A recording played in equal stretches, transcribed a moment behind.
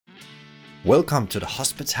Welcome to the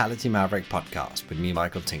Hospitality Maverick podcast with me,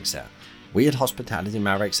 Michael Tingsager. We at Hospitality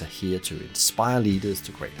Mavericks are here to inspire leaders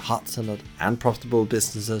to create heart-centered and profitable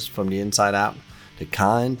businesses from the inside out, the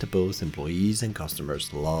kind that both employees and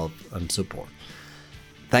customers love and support.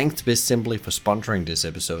 Thanks to BizSimply for sponsoring this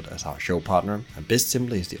episode as our show partner. And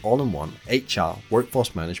BizSimply is the all-in-one HR,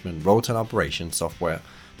 workforce management, rota and operations software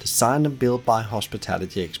designed and built by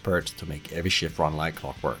hospitality experts to make every shift run like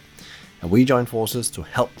clockwork. And we join forces to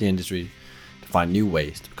help the industry to find new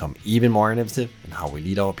ways to become even more innovative in how we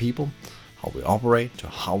lead our people, how we operate, to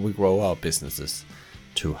how we grow our businesses,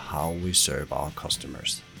 to how we serve our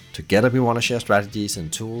customers. Together we want to share strategies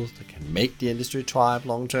and tools that can make the industry thrive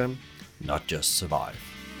long term, not just survive.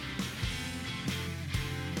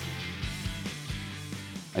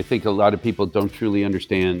 I think a lot of people don't truly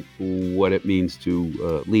understand what it means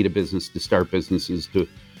to lead a business, to start businesses, to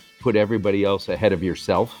put everybody else ahead of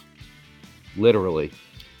yourself. Literally.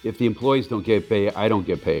 If the employees don't get paid, I don't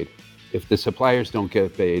get paid. If the suppliers don't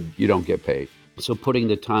get paid, you don't get paid. So putting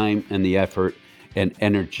the time and the effort and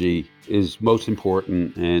energy is most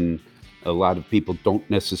important, and a lot of people don't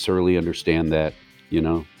necessarily understand that,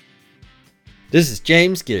 This is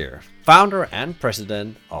James Gear, founder and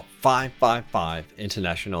president of 555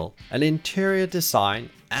 International, an interior design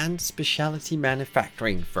and specialty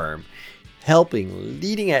manufacturing firm helping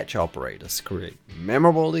leading-edge operators create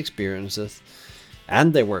memorable experiences,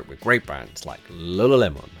 and they work with great brands like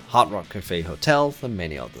Lululemon, Hard Rock Cafe Hotels, and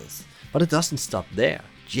many others. But it doesn't stop there.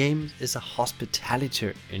 James is a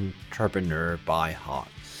hospitality entrepreneur by heart,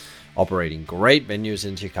 operating great venues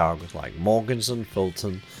in Chicago like Morgan's and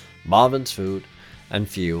Fulton, Marvin's Food and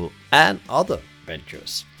Fuel, and other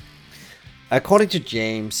ventures. According to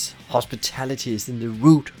James, hospitality is in the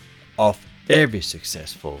root of every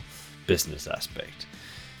successful business aspect.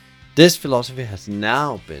 This philosophy has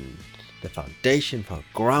now been the foundation for a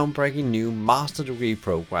groundbreaking new master degree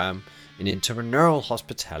program in entrepreneurial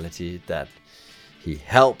hospitality that he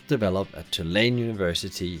helped develop at Tulane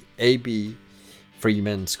University A.B.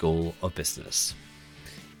 Freeman School of Business.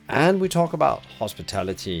 And we talk about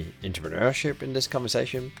hospitality entrepreneurship in this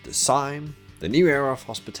conversation, design, the new era of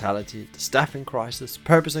hospitality, the staffing crisis,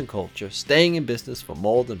 purpose and culture, staying in business for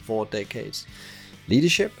more than 4 decades,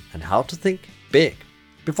 leadership, and how to think big.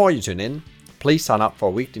 Before you tune in, please sign up for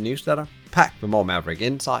a weekly newsletter packed with more Maverick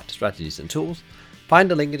insight, strategies, and tools.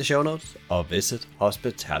 Find the link in the show notes or visit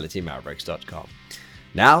hospitalitymavericks.com.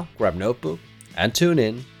 Now, grab a notebook and tune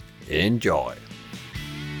in. Enjoy.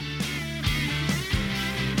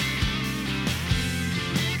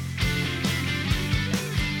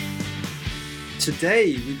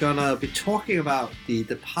 Today we're gonna be talking about the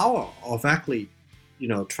power of actually,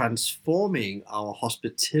 transforming our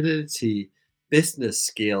hospitality business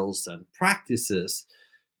skills and practices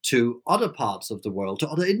to other parts of the world, to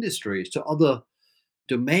other industries, to other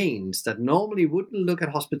domains that normally wouldn't look at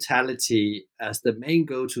hospitality as the main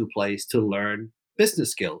go-to place to learn business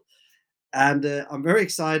skill. And I'm very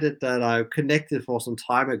excited that I connected for some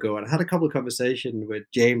time ago and had a couple of conversations with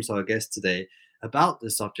James, our guest today, about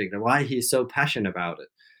this subject and why he's so passionate about it.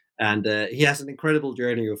 And he has an incredible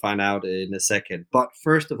journey you'll find out in a second. But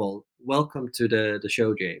first of all, welcome to the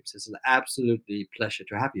show, James. It's an absolutely pleasure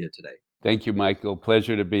to have you here today. Thank you, Michael.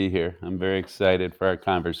 Pleasure to be here. I'm very excited for our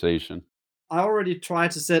conversation. I already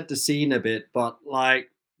tried to set the scene a bit, but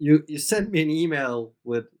like you sent me an email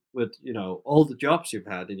with all the jobs you've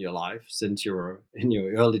had in your life since you were in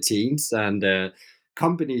your early teens and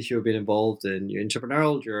companies you've been involved in, your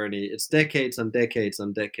entrepreneurial journey. It's decades and decades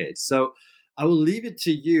and decades. So I will leave it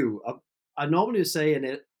to you. I normally say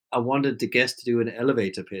I wanted the guest to do an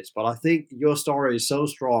elevator pitch, but I think your story is so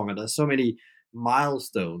strong and there's so many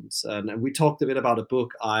milestones. And we talked a bit about a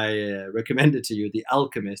book I recommended to you, The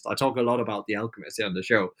Alchemist. I talk a lot about The Alchemist here on the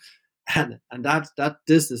show, and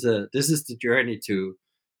this is the journey to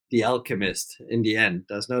The Alchemist in the end.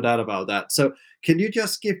 There's no doubt about that. So can you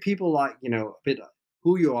just give people a bit of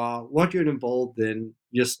who you are, what you're involved in,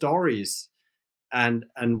 your stories, and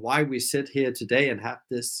why we sit here today and have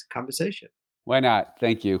this conversation? Why not?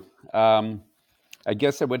 Thank you. I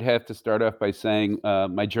guess I would have to start off by saying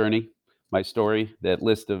my journey, my story, that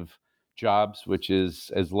list of jobs, which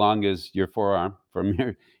is as long as your forearm,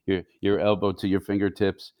 from your elbow to your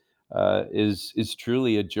fingertips, is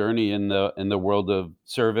truly a journey in the world of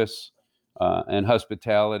service and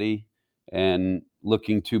hospitality, and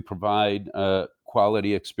looking to provide a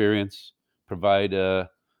quality experience, provide a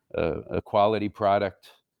quality product,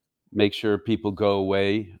 make sure people go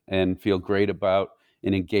away and feel great about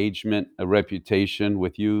an engagement, a reputation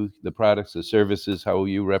with you, the products, the services, how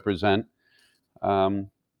you represent,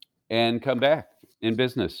 and come back in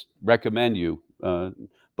business, recommend you,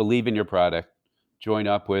 believe in your product, join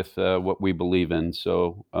up with what we believe in.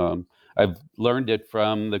 So I've learned it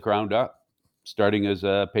from the ground up, starting as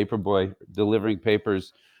a paper boy, delivering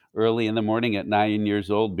papers early in the morning at 9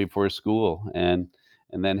 years old before school, and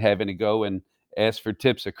then having to go and ask for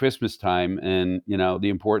tips at Christmas time, and the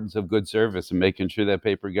importance of good service and making sure that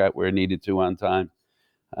paper got where it needed to on time.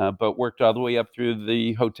 But worked all the way up through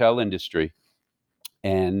the hotel industry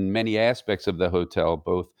and many aspects of the hotel,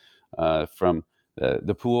 both from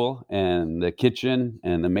the pool and the kitchen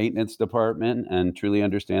and the maintenance department, and truly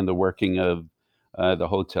understand the working of the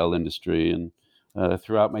hotel industry. And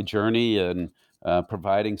throughout my journey and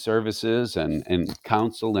providing services and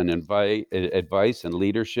counsel and advice and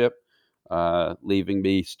leadership, leaving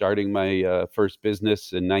me starting my first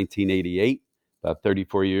business in 1988, about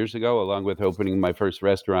 34 years ago, along with opening my first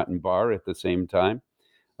restaurant and bar at the same time,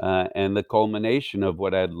 and the culmination of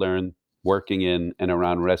what I'd learned working in and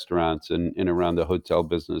around restaurants and around the hotel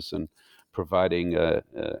business, and providing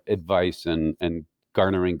advice and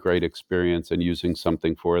garnering great experience and using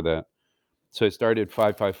something for that. So I started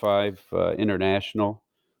 555 International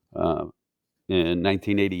uh, in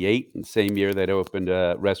 1988, the same year that I opened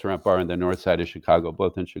a restaurant bar in the north side of Chicago,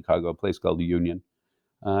 both in Chicago, a place called the Union.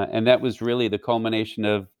 And that was really the culmination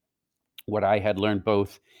of what I had learned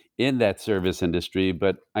both in that service industry,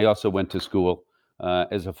 but I also went to school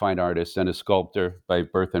as a fine artist and a sculptor by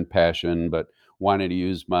birth and passion, but wanted to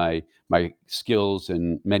use my skills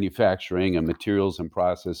in manufacturing and materials and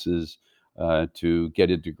processes to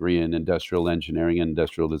get a degree in industrial engineering and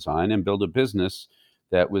industrial design and build a business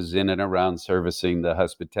that was in and around servicing the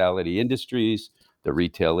hospitality industries, the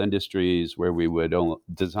retail industries, where we would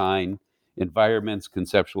design environments,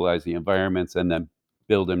 conceptualize the environments, and then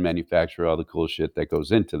build and manufacture all the cool shit that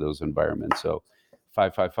goes into those environments. So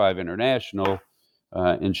 555 International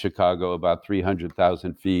in Chicago, about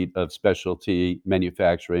 300,000 feet of specialty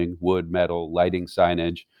manufacturing, wood, metal, lighting,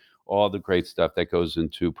 signage, all the great stuff that goes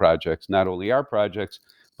into projects, not only our projects,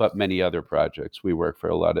 but many other projects. We work for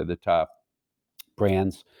a lot of the top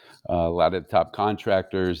brands, a lot of the top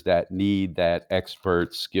contractors that need that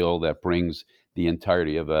expert skill that brings the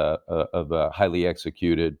entirety of a highly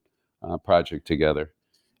executed project together.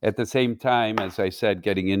 At the same time, as I said,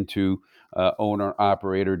 getting into owner,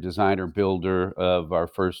 operator, designer, builder of our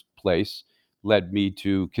first place led me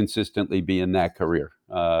to consistently be in that career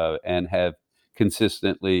and have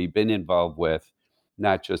consistently been involved with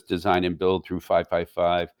not just design and build through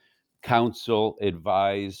 555, counsel,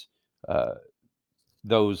 advise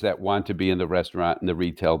those that want to be in the restaurant and the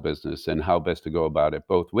retail business and how best to go about it,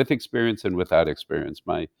 both with experience and without experience.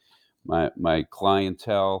 My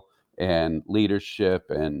clientele and leadership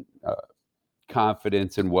and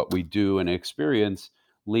confidence in what we do and experience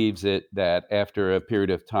leaves it that after a period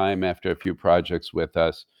of time, after a few projects with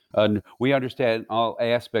us, we understand all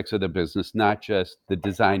aspects of the business, not just the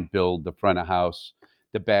design, build, the front of house,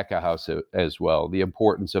 the back of house as well, the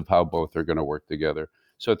importance of how both are going to work together.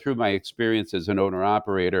 So through my experience as an owner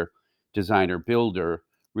operator, designer, builder,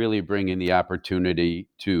 really bringing the opportunity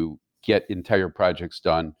to get entire projects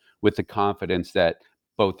done with the confidence that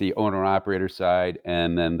both the owner operator side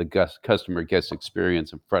and then the customer guest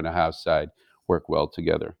experience and front of house side work well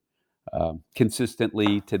together.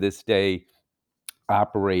 Consistently to this day,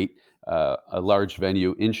 operate a large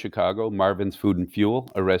venue in Chicago, Marvin's Food and Fuel,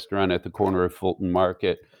 a restaurant at the corner of Fulton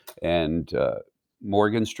Market and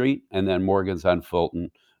Morgan Street, and then Morgan's on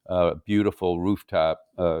Fulton. Beautiful rooftop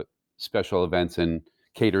special events and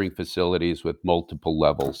catering facilities with multiple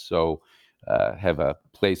levels. So have a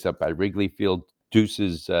place up by Wrigley Field,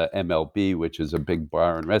 Deuce's MLB, which is a big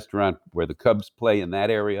bar and restaurant where the Cubs play in that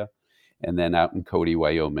area. And then out in Cody,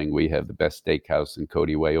 Wyoming, we have the best steakhouse in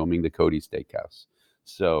Cody, Wyoming, the Cody Steakhouse.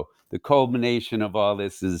 So the culmination of all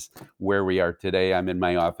this is where we are today. I'm in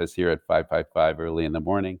my office here at 555 early in the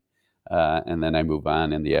morning, and then I move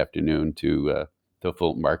on in the afternoon to the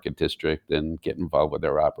Fulton Market District and get involved with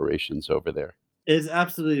our operations over there. It's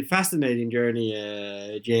absolutely fascinating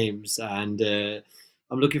journey, James, and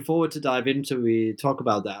I'm looking forward to dive into. We talk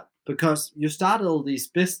about that because you started all these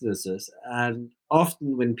businesses, and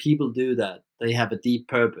often when people do that, they have a deep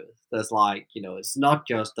purpose. There's like it's not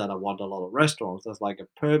just that I want a lot of restaurants. There's like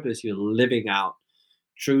a purpose you're living out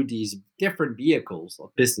through these different vehicles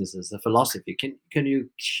of businesses, a philosophy. Can you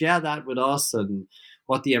share that with us and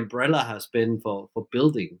what the umbrella has been for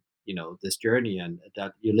building this journey and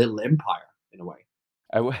that your little empire in a way?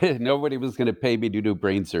 Nobody was going to pay me to do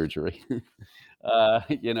brain surgery. I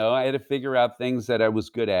had to figure out things that I was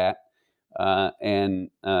good at. I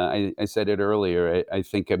said it earlier, I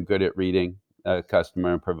think I'm good at reading a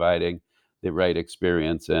customer and providing the right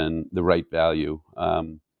experience and the right value.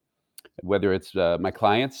 whether it's my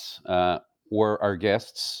clients or our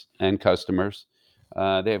guests and customers.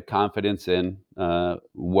 They have confidence in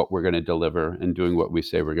what we're going to deliver and doing what we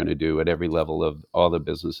say we're going to do at every level of all the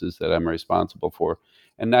businesses that I'm responsible for.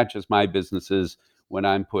 And not just my businesses, when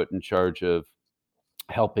I'm put in charge of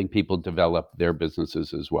helping people develop their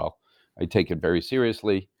businesses as well. I take it very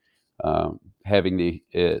seriously. Having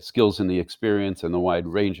the skills and the experience and the wide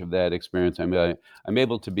range of that experience, I'm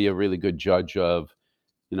able to be a really good judge of,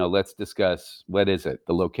 let's discuss, what is it?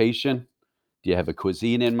 The location? Do you have a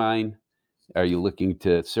cuisine in mind? Are you looking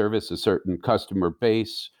to service a certain customer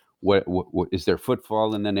base? What is there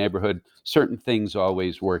footfall in the neighborhood? Certain things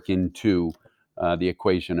always work into the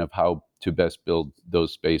equation of how to best build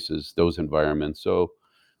those spaces, those environments. So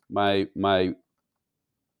my my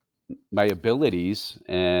my abilities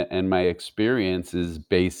and my experience is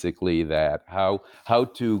basically that, how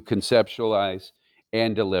to conceptualize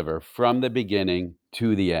and deliver from the beginning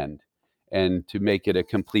to the end, and to make it a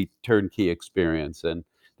complete turnkey experience. And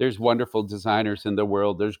there's wonderful designers in the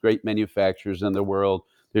world, there's great manufacturers in the world,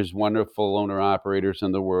 there's wonderful owner operators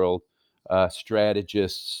in the world,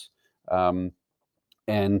 strategists, um,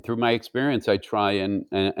 and through my experience, I try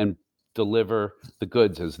and deliver the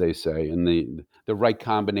goods, as they say, and the right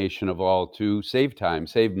combination of all to save time,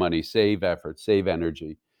 save money, save effort, save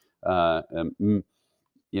energy. Uh, um,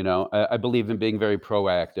 I believe in being very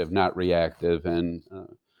proactive, not reactive, and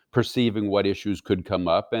perceiving what issues could come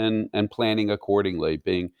up and planning accordingly,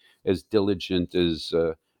 being as diligent as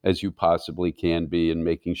you possibly can be, and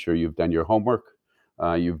making sure you've done your homework,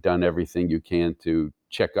 you've done everything you can to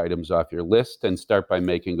check items off your list, and start by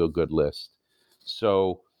making a good list.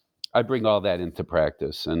 So I bring all that into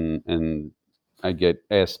practice, and I get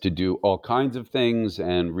asked to do all kinds of things,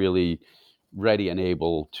 and really ready and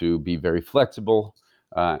able to be very flexible,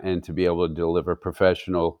 and to be able to deliver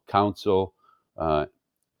professional counsel, uh,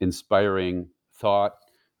 inspiring thought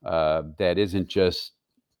that isn't just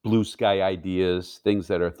blue sky ideas, things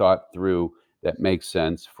that are thought through, that make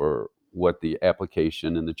sense for what the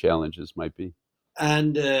application and the challenges might be.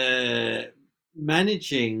 And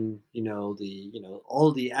managing,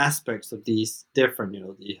 all the aspects of these different,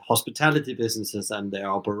 the hospitality businesses and their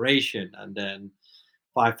operation, and then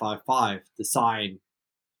 555 design,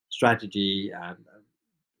 strategy, and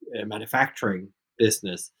manufacturing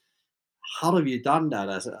business. How have you done that?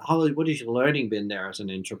 What is your learning been there as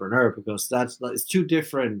an entrepreneur? Because it's two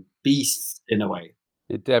different beasts in a way.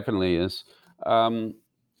 It definitely is. Um,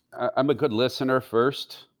 I'm a good listener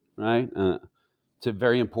first, right? It's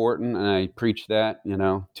very important, and I preach that.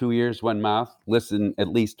 2 ears, one mouth. Listen at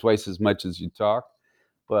least twice as much as you talk,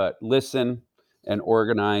 but listen and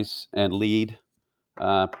organize and lead.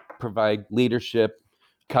 Uh, Provide leadership,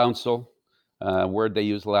 counsel. Word they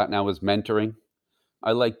use a lot now is mentoring.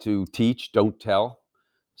 I like to teach, don't tell.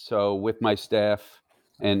 So with my staff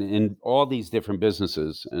and in all these different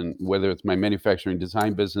businesses, and whether it's my manufacturing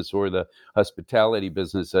design business or the hospitality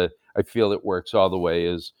business, I feel it works all the way.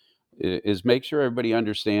 Is make sure everybody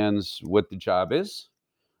understands what the job is,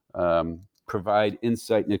 provide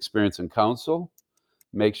insight and experience and counsel,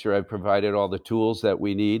 make sure I've provided all the tools that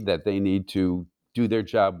we need, that they need to do their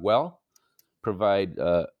job well, provide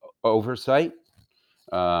oversight,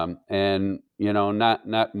 and not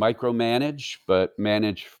micromanage, but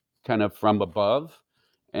manage kind of from above,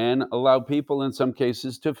 and allow people in some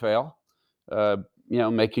cases to fail. Uh,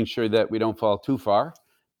 Making sure that we don't fall too far,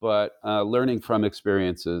 but learning from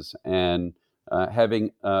experiences, and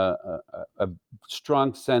having a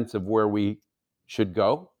strong sense of where we should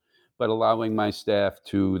go, but allowing my staff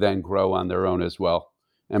to then grow on their own as well,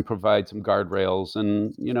 and provide some guardrails.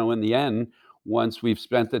 And in the end, once we've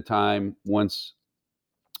spent the time, once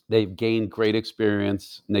they've gained great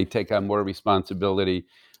experience and they take on more responsibility,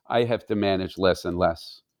 I have to manage less and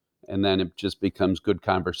less. And then it just becomes good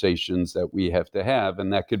conversations that we have to have.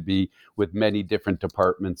 And that could be with many different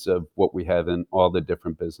departments of what we have in all the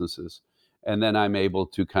different businesses. And then I'm able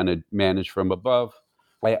to kind of manage from above.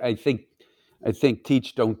 I think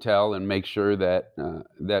teach, don't tell, and make sure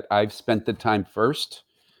that I've spent the time first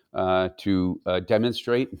to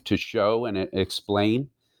demonstrate, to show, and explain.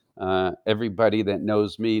 Everybody that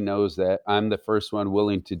knows me knows that I'm the first one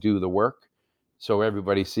willing to do the work. So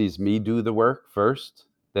everybody sees me do the work first.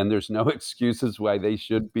 Then there's no excuses why they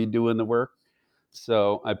should be doing the work.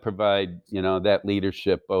 So I provide, that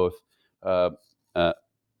leadership, both, uh, uh,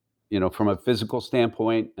 from a physical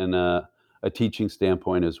standpoint and a teaching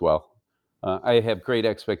standpoint as well. I have great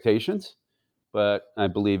expectations, but I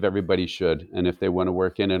believe everybody should. And if they want to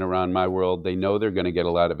work in and around my world, they know they're going to get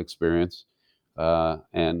a lot of experience,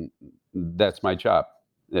 and that's my job.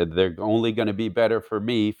 They're only going to be better for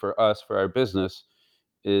me, for us, for our business,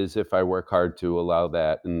 is if I work hard to allow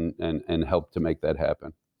that and help to make that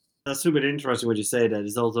happen. That's super interesting what you say that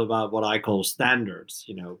it's also about what I call standards,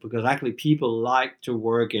 because actually people like to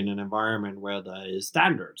work in an environment where there is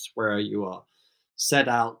standards, where you are set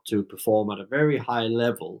out to perform at a very high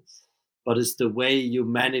level, but it's the way you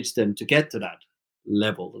manage them to get to that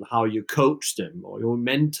level and how you coach them or you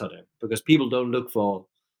mentor them. Because people don't look for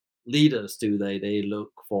leaders, do they? They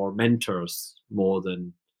look for mentors more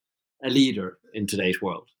than a leader in today's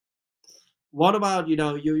world. What about,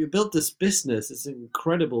 you built this business, this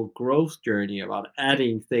incredible growth journey about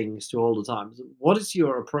adding things to all the time. So what is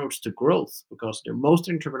your approach to growth? Because most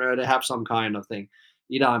entrepreneurs, they have some kind of thing.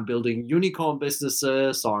 Either I'm building unicorn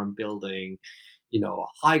businesses or I'm building,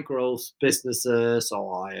 high growth businesses,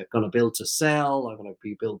 or I'm gonna build to sell, I'm gonna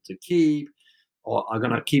be built to keep, or I'm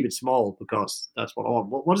gonna keep it small because that's what I want.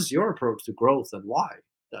 What is your approach to growth and why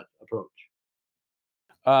that approach?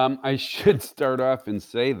 I should start off and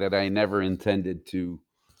say that I never intended to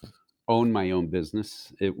own my own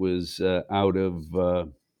business. It was out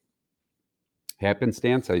of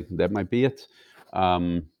happenstance. That might be it.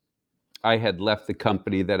 Um, I had left the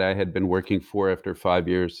company that I had been working for after 5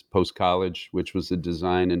 years post college, which was a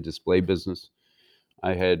design and display business.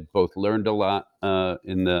 I had both learned a lot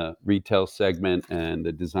in the retail segment and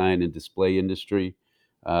the design and display industry,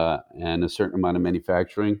 and a certain amount of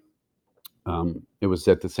manufacturing. It was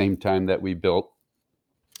at the same time that we built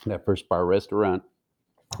that first bar restaurant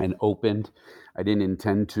and opened. I didn't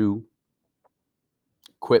intend to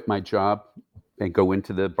quit my job and go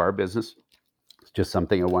into the bar business. It's just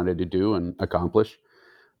something I wanted to do and accomplish.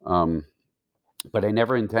 Um, but I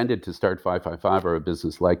never intended to start 555 or a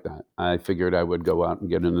business like that. I figured I would go out and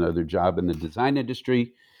get another job in the design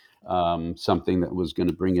industry, something that was going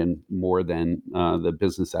to bring in more than the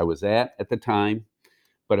business I was at the time.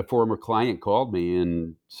 But a former client called me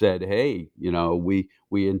and said, "Hey, we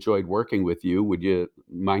enjoyed working with you. Would you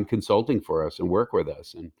mind consulting for us and work with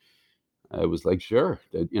us?" And I was like, "Sure."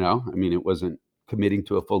 I mean, it wasn't committing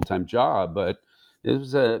to a full time job, but it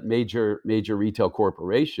was a major retail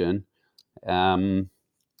corporation. Um,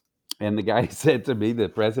 and the guy said to me, the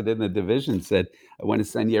president of the division said, "I want to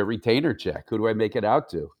send you a retainer check. Who do I make it out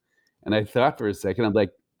to?" And I thought for a second. I'm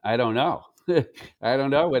like, "I don't know. I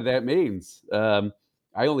don't know what that means."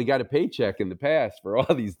 I only got a paycheck in the past for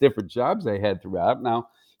all these different jobs I had throughout. Now,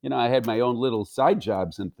 I had my own little side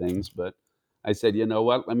jobs and things, but I said, "You know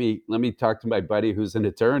what? Let me talk to my buddy who's an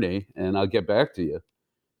attorney, and I'll get back to you."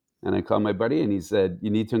 And I called my buddy, and he said, "You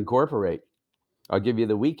need to incorporate. I'll give you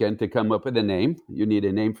the weekend to come up with a name. You need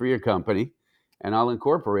a name for your company, and I'll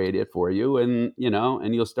incorporate it for you, and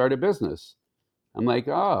you'll start a business." I'm like,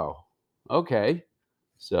 "Oh, okay."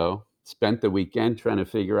 So spent the weekend trying to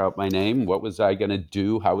figure out my name. What was I going to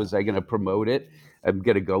do? How was I going to promote it? I'm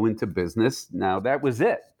going to go into business. Now that was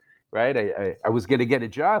it, right? I was going to get a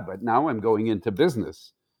job, but now I'm going into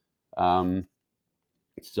business. Um,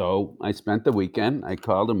 so I spent the weekend. I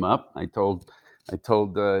called him up. I told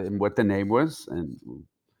him what the name was, and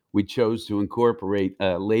we chose to incorporate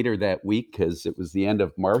later that week because it was the end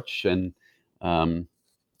of March, and um,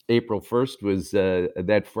 April 1st was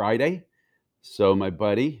that Friday. So my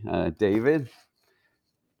buddy David,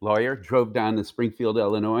 lawyer, drove down to Springfield,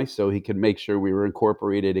 Illinois, so he could make sure we were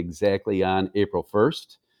incorporated exactly on April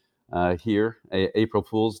 1st. Here, April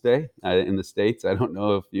Fool's Day in the States. I don't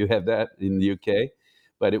know if you have that in the UK,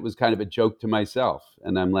 but it was kind of a joke to myself.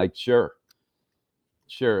 And I'm like, sure,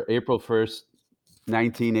 sure, April 1st,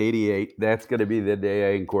 1988, that's going to be the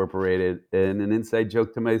day I incorporated. And an inside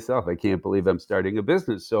joke to myself, I can't believe I'm starting a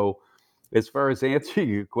business. So, as far as answering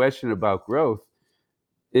your question about growth,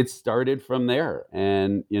 it started from there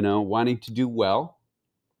and, wanting to do well,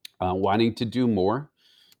 wanting to do more,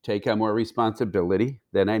 take on more responsibility.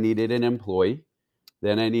 Then I needed an employee.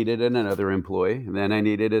 Then I needed another employee. And then I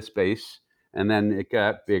needed a space. And then it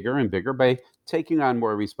got bigger and bigger by taking on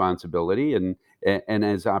more responsibility. And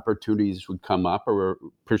as opportunities would come up or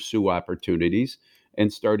pursue opportunities,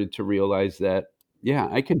 and started to realize that, yeah,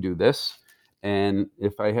 I can do this. And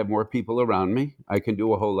if I have more people around me, I can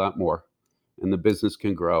do a whole lot more. And the business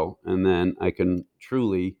can grow. And then I can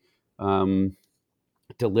truly um,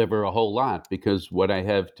 deliver a whole lot because what I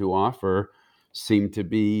have to offer seem to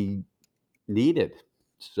be needed.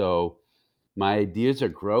 So my ideas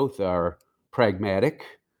of growth are pragmatic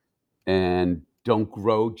and don't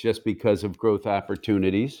grow just because of growth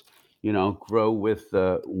opportunities. Grow with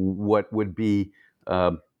what would be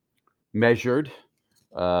uh, measured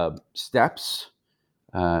steps.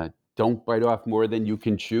 Don't bite off more than you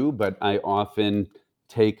can chew, but I often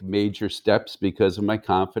take major steps because of my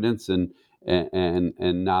confidence and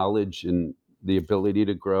knowledge and the ability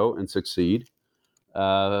to grow and succeed.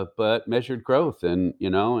 but measured growth, and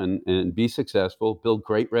and be successful, build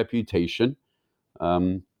great reputation.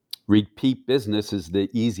 um, Repeat business is the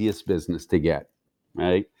easiest business to get,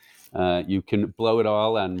 right? You can blow it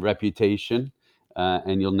all on reputation,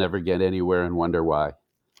 and you'll never get anywhere and wonder why.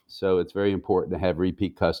 So it's very important to have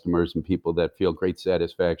repeat customers and people that feel great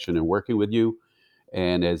satisfaction in working with you.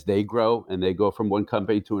 And as they grow and they go from one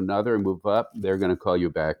company to another and move up, they're going to call you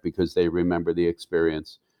back because they remember the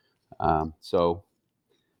experience. So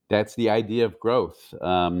that's the idea of growth.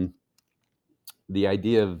 The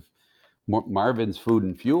idea of Marvin's Food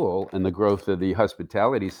and Fuel and the growth of the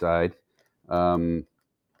hospitality side, um,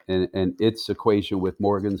 and its equation with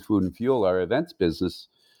Morgan's Food and Fuel, our events business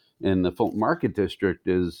in the Fulton Market District,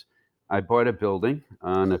 is I bought a building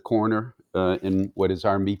on a corner in what is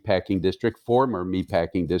our meatpacking district, former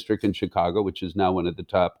meatpacking district in Chicago, which is now one of the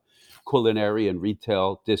top culinary and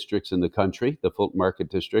retail districts in the country, the Fulton Market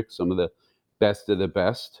District, some of the best of the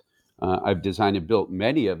best. I've designed and built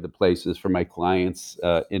many of the places for my clients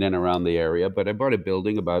in and around the area, but I bought a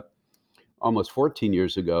building about almost 14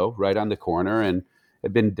 years ago, right on the corner, and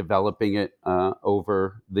have been developing it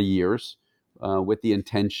over the years with the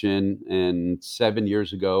intention. And 7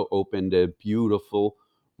 years ago, opened a beautiful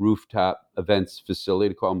rooftop events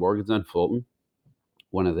facility called Morgan's on Fulton,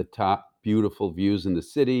 one of the top beautiful views in the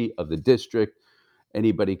city of the district.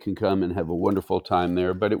 Anybody can come and have a wonderful time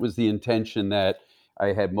there. But it was the intention that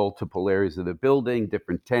I had multiple areas of the building,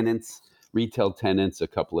 different tenants, retail tenants, a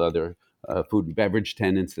couple other food and beverage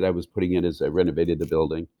tenants that I was putting in as I renovated the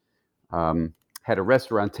building. Had a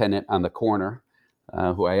restaurant tenant on the corner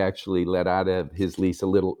who I actually let out of his lease a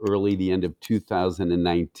little early, the end of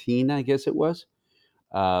 2019, I guess it was.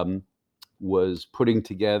 Was putting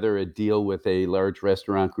together a deal with a large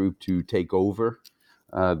restaurant group to take over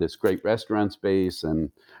this great restaurant space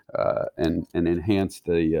and enhance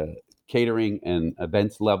the catering and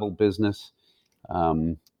events level business.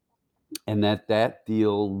 Um, and that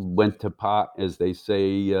deal went to pot, as they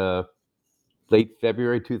say, late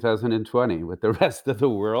February 2020, with the rest of the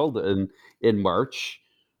world. And in March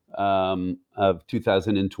of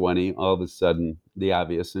 2020, all of a sudden, the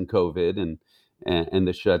obvious, and COVID and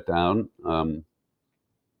the shutdown.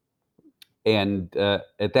 And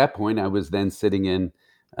at that point, I was then sitting in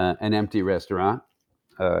an empty restaurant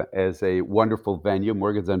as a wonderful venue,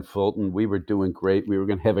 Morgan's on Fulton. We were doing great. We were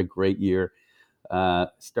going to have a great year.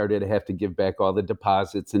 Started to have to give back all the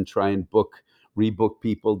deposits and try and rebook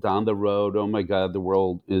people down the road. Oh my God, the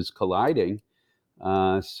world is colliding.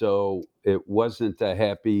 So it wasn't a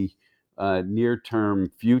happy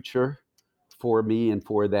near-term future for me and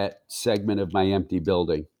for that segment of my empty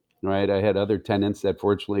building. Right, I had other tenants that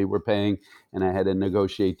fortunately were paying, and I had to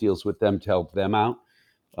negotiate deals with them to help them out.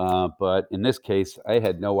 But in this case, I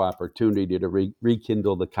had no opportunity to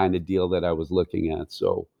rekindle the kind of deal that I was looking at.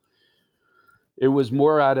 So it was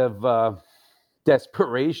more out of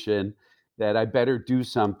desperation that I better do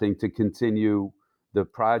something to continue the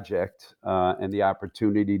project and the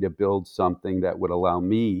opportunity to build something that would allow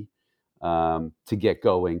me to get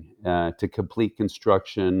going, to complete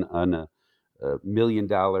construction on a $1 million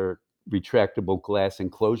retractable glass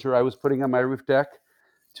enclosure I was putting on my roof deck,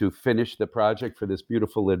 to finish the project for this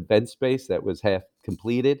beautiful event space that was half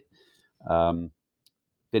completed, um,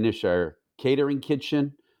 finish our catering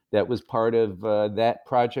kitchen that was part of that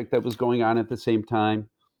project that was going on at the same time,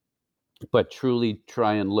 but truly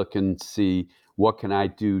try and look and see what can I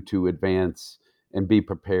do to advance and be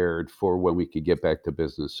prepared for when we could get back to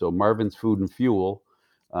business. So Marvin's Food and Fuel,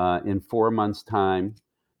 in 4 months' time,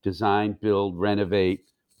 design, build, renovate,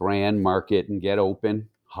 brand, market, and get open,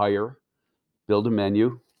 hire, build a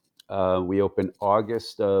menu. We opened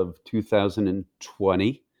August of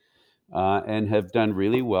 2020 and have done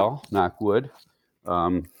really well, knock wood.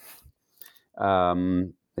 Um,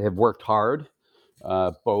 have worked hard,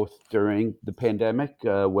 both during the pandemic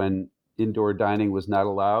when indoor dining was not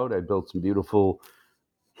allowed. I built some beautiful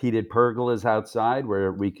heated pergolas outside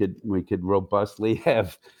where we could robustly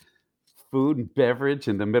have food and beverage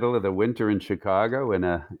in the middle of the winter in Chicago in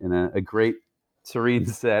a great serene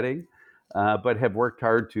setting. But have worked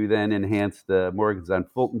hard to then enhance the Morgan's on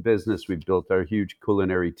Fulton business. We've built our huge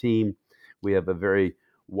culinary team. We have a very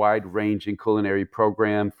wide-ranging culinary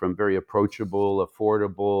program, from very approachable,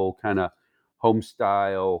 affordable, kind of home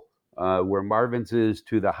style, where Marvin's is,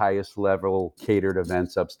 to the highest level catered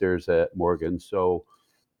events upstairs at Morgan. So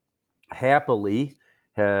happily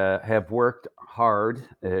have worked hard,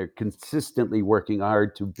 consistently working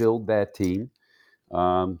hard to build that team.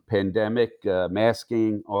 Pandemic,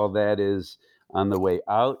 masking, all that is on the way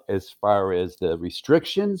out as far as the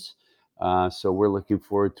restrictions. So we're looking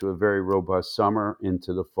forward to a very robust summer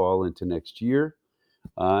into the fall, into next year.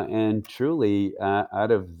 And truly,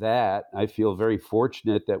 out of that, I feel very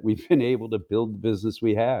fortunate that we've been able to build the business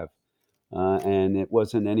we have. And it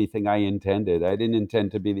wasn't anything I intended. I didn't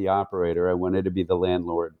intend to be the operator. I wanted to be the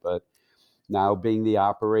landlord. But now being the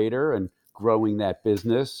operator and growing that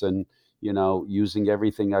business and, using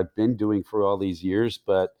everything I've been doing for all these years,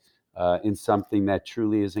 but in something that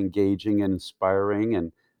truly is engaging and inspiring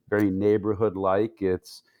and very neighborhood like.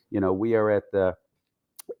 We are at the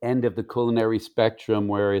end of the culinary spectrum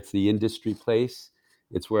where it's the industry place.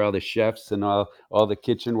 It's where all the chefs and all the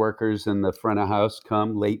kitchen workers in the front of house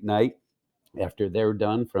come late night after they're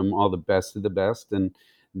done, from all the best of the best and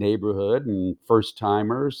neighborhood and first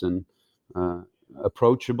timers and uh,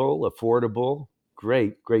 approachable, affordable,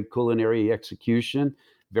 great culinary execution,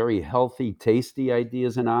 very healthy, tasty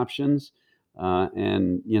ideas and options.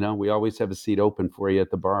 And, we always have a seat open for you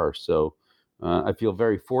at the bar. So I feel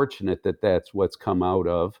very fortunate that that's what's come out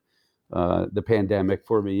of the pandemic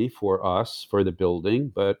for me, for us, for the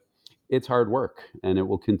building. But it's hard work and it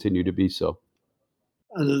will continue to be so.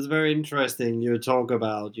 And it's very interesting. You talk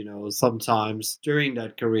about, sometimes during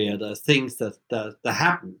that career, the things that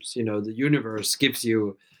happens. The universe gives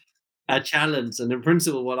you a challenge, and in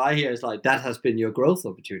principle, what I hear is like that has been your growth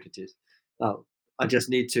opportunities. Now, I just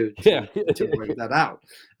need to Yeah. work that out.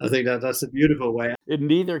 I think that that's a beautiful way. In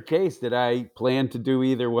neither case did I plan to do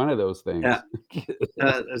either one of those Yeah, things.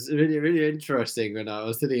 it's really really interesting when I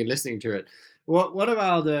was sitting and listening to it. What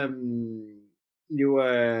about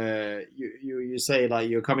you say like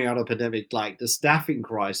you're coming out of pandemic, like the staffing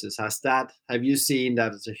crisis, have you seen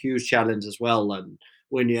that it's a huge challenge as well, and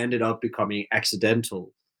when you ended up becoming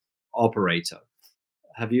accidental operator,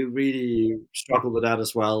 have you really struggled with that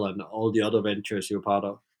as well, and all the other ventures you're part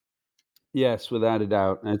of? Yes, without a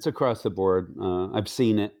doubt. And it's across the board. I've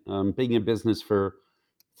seen it. Being in business for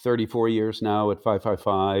 34 years now at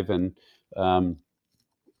 555 and um,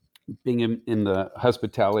 being in the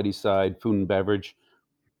hospitality side, food and beverage.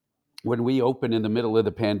 When we opened in the middle of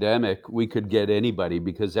the pandemic, we could get anybody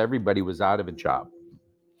because everybody was out of a job,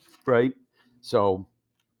 right? So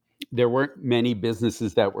there weren't many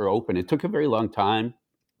businesses that were open. It took a very long time.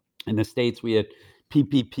 In the States, we had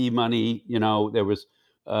PPP money. There was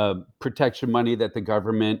protection money that the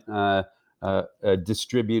government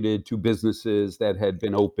distributed to businesses that had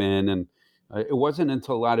been open. And it wasn't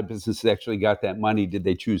until a lot of businesses actually got that money did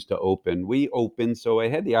they choose to open. We opened, so I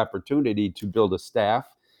had the opportunity to build a staff.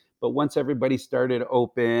 But once everybody started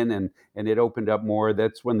open and it opened up more,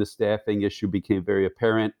 that's when the staffing issue became very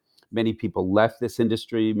apparent. Many people left this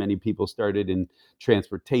industry. Many people started in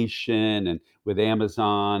transportation and with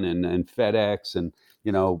Amazon and FedEx and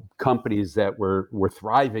companies that were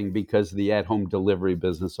thriving because of the at-home delivery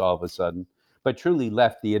business all of a sudden, but truly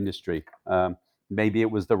left the industry. Maybe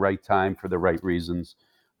it was the right time for the right reasons.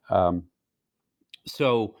 Um,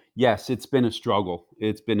 so yes, it's been a struggle.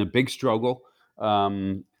 It's been a big struggle.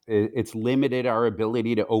 It's limited our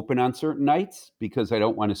ability to open on certain nights because I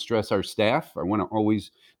don't want to stress our staff. I want to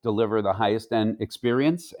always deliver the highest end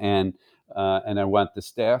experience, and I want the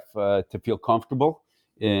staff to feel comfortable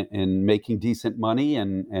in making decent money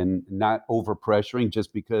and not over pressuring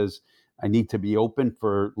just because I need to be open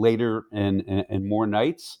for later and more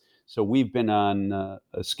nights. So we've been on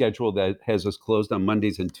a schedule that has us closed on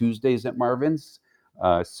Mondays and Tuesdays at Marvin's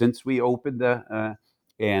since we opened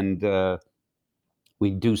and we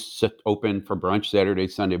do sit open for brunch Saturday,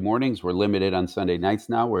 Sunday mornings. We're limited on Sunday nights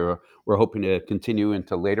now. We're hoping to continue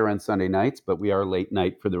into later on Sunday nights, but we are late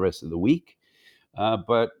night for the rest of the week.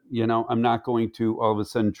 But I'm not going to all of a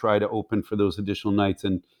sudden try to open for those additional nights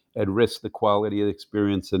and risk the quality of the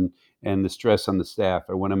experience and the stress on the staff.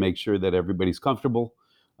 I want to make sure that everybody's comfortable.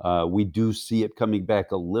 We do see it coming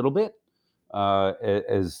back a little bit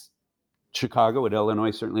as Chicago and Illinois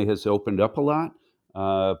certainly has opened up a lot,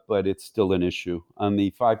 but it's still an issue. On the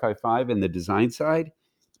 555 and the design side,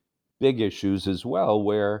 big issues as well,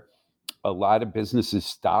 where a lot of businesses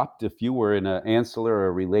stopped. If you were in an ancillary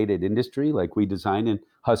or related industry, like we design in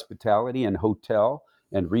hospitality and hotel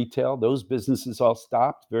and retail, those businesses all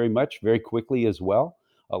stopped very much, very quickly as well.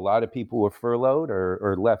 A lot of people were furloughed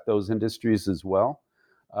or left those industries as well.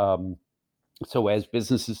 Um, so as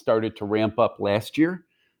businesses started to ramp up last year,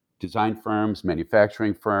 design firms,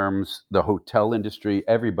 manufacturing firms, the hotel industry,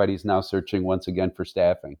 everybody's now searching once again for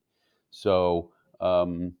staffing. So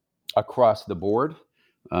across the board,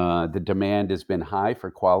 the demand has been high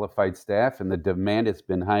for qualified staff, and the demand has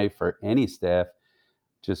been high for any staff.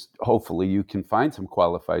 Just hopefully you can find some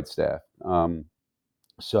qualified staff.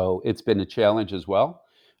 So it's been a challenge as well.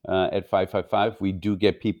 At 555, we do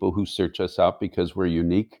get people who search us out because we're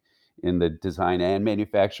unique in the design and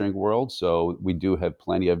manufacturing world. So we do have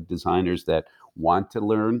plenty of designers that want to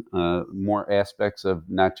learn more aspects of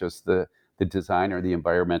not just the design or the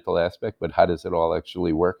environmental aspect, but how does it all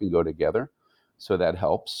actually work and go together. So that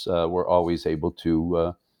helps. We're always able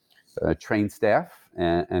to train staff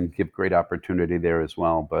and give great opportunity there as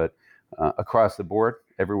well. But across the board,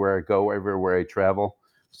 everywhere I go, everywhere I travel,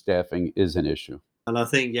 staffing is an issue. And I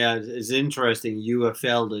think, yeah, it's interesting. You have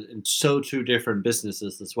failed in so two different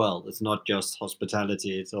businesses as well. It's not just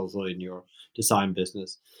hospitality; it's also in your design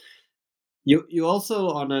business. You also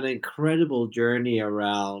on an incredible journey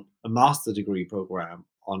around a master degree program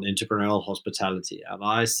on entrepreneurial hospitality. And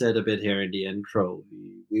I said a bit here in the intro.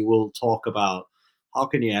 We will talk about how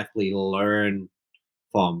can you actually learn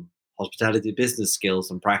from hospitality business skills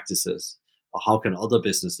and practices, or how can other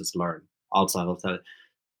businesses learn outside of that.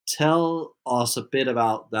 Tell us a bit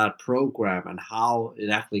about that program and how it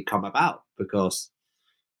actually come about, because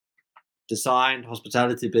design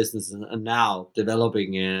hospitality business and now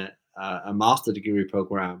developing a master degree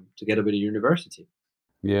program together with a university.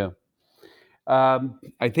 Yeah.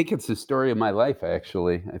 I think it's the story of my life,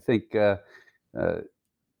 actually. I think uh,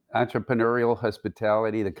 entrepreneurial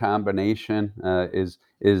hospitality, the combination,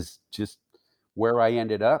 is just where I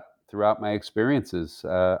ended up throughout my experiences.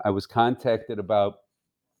 I was contacted about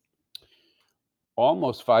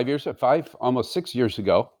almost 6 years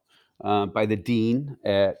ago, by the dean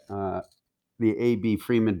at the A.B.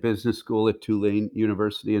 Freeman Business School at Tulane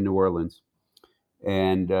University in New Orleans.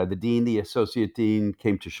 And the dean, the associate dean,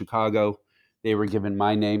 came to Chicago. They were given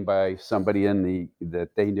my name by somebody that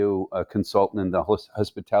they knew, a consultant in the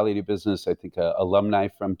hospitality business. I think alumni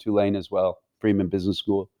from Tulane as well, Freeman Business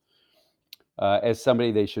School, as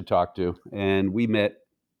somebody they should talk to. And we met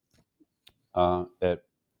at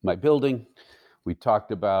my building. We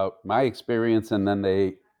talked about my experience, and then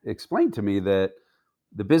they explained to me that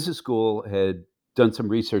the business school had done some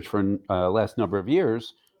research for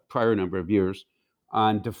prior number of years,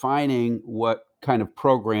 on defining what kind of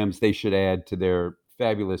programs they should add to their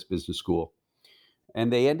fabulous business school.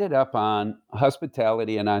 And they ended up on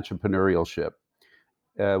hospitality and entrepreneurship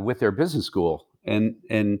with their business school, and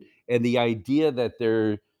the idea that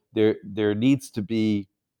there needs to be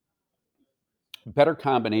better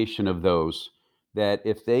combination of those, that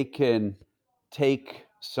if they can take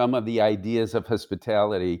some of the ideas of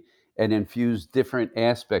hospitality and infuse different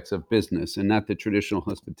aspects of business, and not the traditional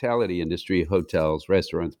hospitality industry, hotels,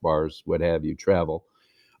 restaurants, bars, what have you, travel.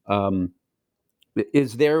 um,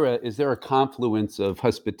 is there a confluence of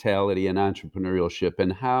hospitality and entrepreneurship,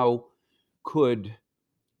 and how could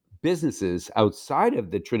businesses outside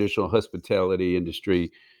of the traditional hospitality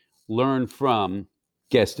industry learn from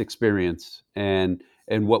guest experience and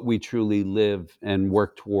what we truly live and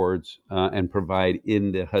work towards and provide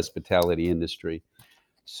in the hospitality industry?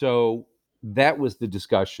 So that was the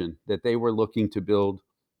discussion, that they were looking to build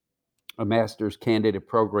a master's candidate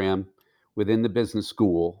program within the business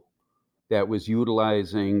school that was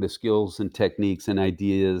utilizing the skills and techniques and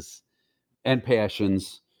ideas and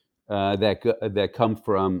passions that come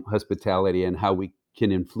from hospitality, and how we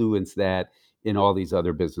can influence that in all these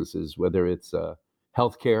other businesses, whether it's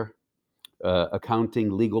healthcare,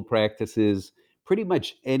 accounting, legal practices, pretty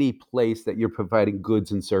much any place that you're providing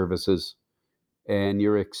goods and services, and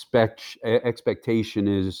your expectation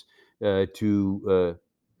is to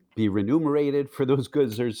be remunerated for those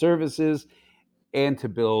goods or services, and to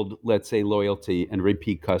build, let's say, loyalty and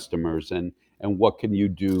repeat customers, and what can you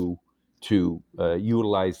do to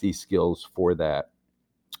utilize these skills for that.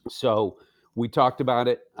 So we talked about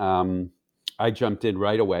it. I jumped in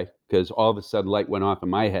right away because all of a sudden light went off in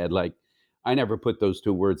my head. Like, I never put those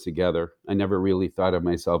two words together. I never really thought of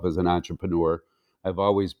myself as an entrepreneur. I've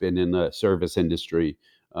always been in the service industry,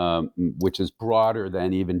 which is broader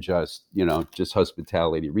than even just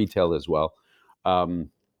hospitality, retail as well.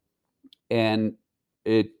 Um, and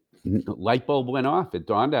it light bulb went off. It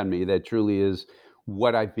dawned on me that truly is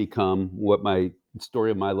what I've become, what my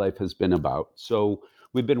story of my life has been about. So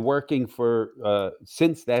we've been working for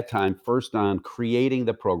since that time, first on creating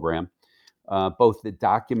the program, both the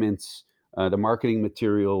documents, the marketing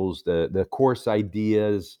materials, the course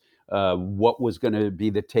ideas, what was going to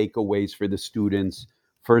be the takeaways for the students.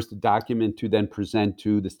 First, a document to then present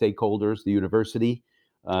to the stakeholders, the university,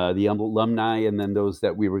 the alumni, and then those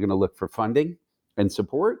that we were going to look for funding and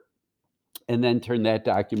support, and then turn that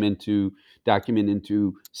document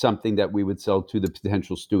into something that we would sell to the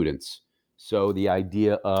potential students. So the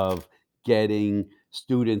idea of getting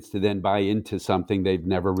students to then buy into something they've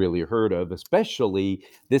never really heard of, especially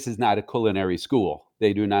this is not a culinary school.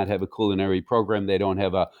 They do not have a culinary program. They don't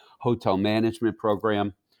have a hotel management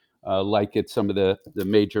program like at some of the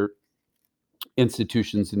major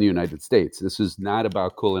institutions in the United States. This is not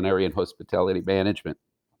about culinary and hospitality management.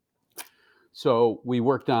 So we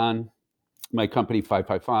worked on my company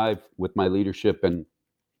 555 with my leadership and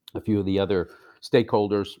a few of the other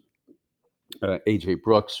stakeholders. AJ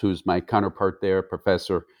Brooks, who's my counterpart there,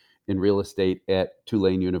 professor in real estate at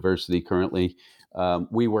Tulane University currently.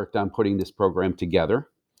 We worked on putting this program together.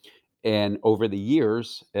 And over the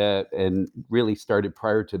years, and really started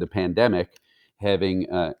prior to the pandemic, having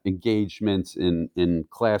engagements in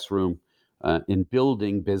classroom, in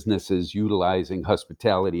building businesses utilizing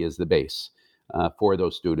hospitality as the base for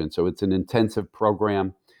those students. So it's an intensive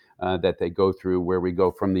program that they go through, where we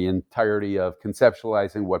go from the entirety of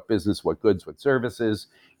conceptualizing what business, what goods, what services,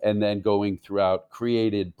 and then going throughout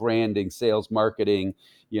created branding, sales, marketing,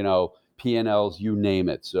 P&Ls, you name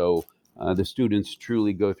it. So the students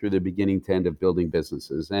truly go through the beginning to end of building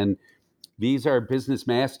businesses. And these are business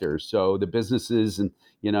masters. So the businesses, and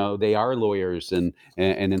they are lawyers, and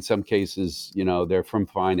in some cases, they're from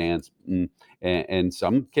finance, and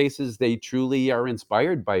some cases they truly are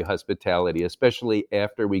inspired by hospitality, especially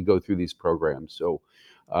after we go through these programs. So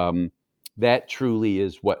that truly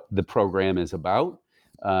is what the program is about.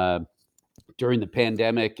 During the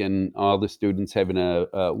pandemic and all the students having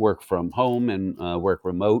to work from home and work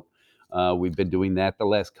remote, we've been doing that the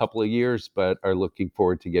last couple of years, but are looking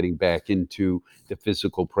forward to getting back into the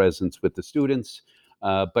physical presence with the students,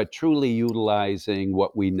 but truly utilizing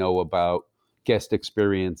what we know about guest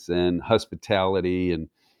experience and hospitality, and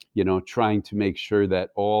trying to make sure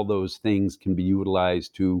that all those things can be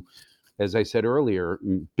utilized to, as I said earlier,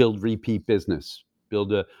 build repeat business,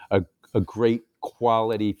 build a great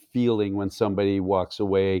quality feeling when somebody walks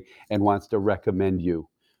away and wants to recommend you.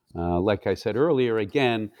 Like I said earlier,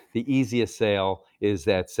 again, the easiest sale is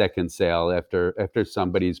that second sale after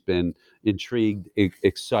somebody's been intrigued,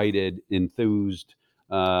 excited, enthused.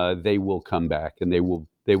 They will come back, and they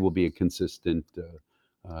will be a consistent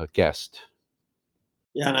guest.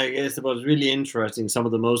 Yeah, and I guess it was really interesting. Some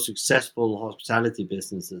of the most successful hospitality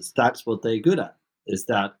businesses, that's what they're good at, is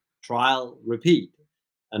that trial, repeat.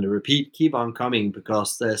 And the repeat keep on coming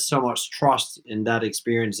because there's so much trust in that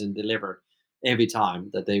experience and deliver every time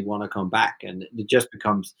that they want to come back. And it just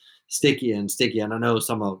becomes sticky and sticky. And I know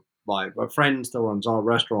some of my friends that runs our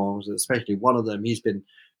restaurants, especially one of them, he's been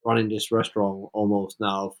running this restaurant almost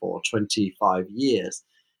now for 25 years,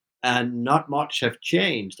 and not much have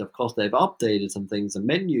changed. Of course, they've updated some things, the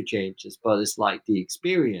menu changes, but it's like the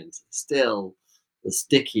experience is still the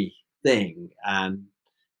sticky thing, and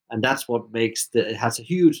that's what makes it has a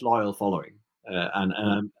huge loyal following, and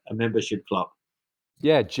a membership club.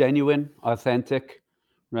 Yeah, genuine, authentic,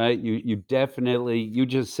 right? You definitely, you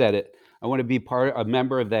just said it. I want to be a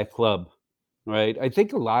member of that club, right? I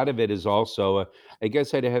think a lot of it is also, I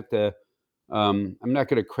guess I'd have to, I'm not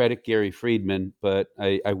going to credit Gary Friedman, but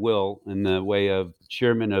I will, in the way of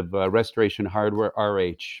chairman of Restoration Hardware,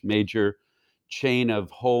 RH, major chain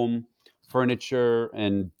of home furniture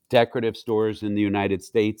and decorative stores in the United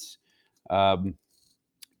States. Um,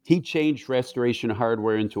 he changed Restoration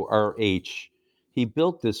Hardware into RH. He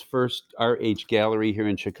built this first RH gallery here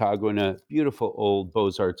in Chicago in a beautiful old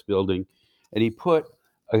Beaux-Arts building, and he put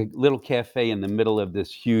a little cafe in the middle of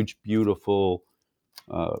this huge, beautiful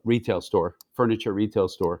retail store, furniture retail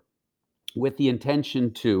store, with the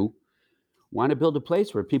intention to want to build a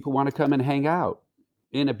place where people want to come and hang out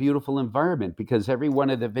in a beautiful environment, because every one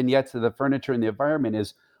of the vignettes of the furniture and the environment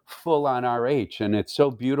is full on RH, and it's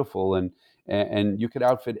so beautiful, and you could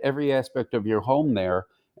outfit every aspect of your home there.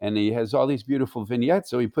 And he has all these beautiful vignettes,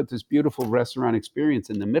 so he put this beautiful restaurant experience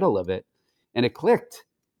in the middle of it, and it clicked.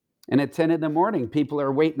 And at 10 in the morning, people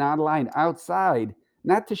are waiting online outside,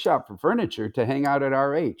 not to shop for furniture, to hang out at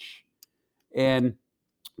RH. And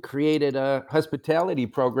created a hospitality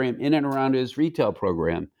program in and around his retail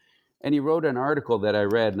program. And he wrote an article that I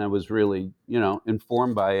read, and I was really,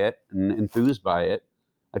 informed by it and enthused by it.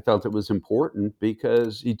 I felt it was important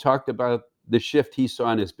because he talked about the shift he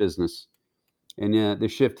saw in his business, and the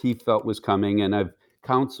shift he felt was coming. And I've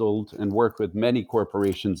counseled and worked with many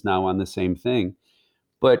corporations now on the same thing,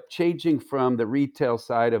 but changing from the retail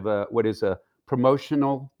side of what is a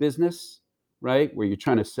promotional business, right, where you're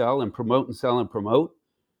trying to sell and promote and sell and promote,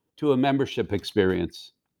 to a membership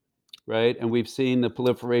experience, right? And we've seen the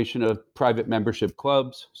proliferation of private membership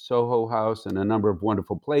clubs, Soho House, and a number of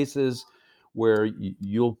wonderful places where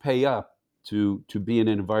you'll pay up to be in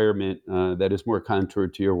an environment that is more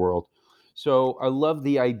contoured to your world. So I love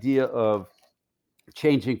the idea of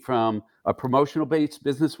changing from a promotional based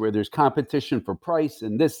business where there's competition for price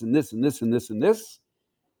and this and this and this and this and this,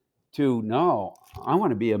 to no, I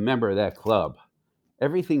want to be a member of that club.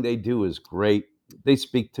 Everything they do is great. they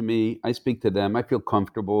speak to me, I speak to them, I feel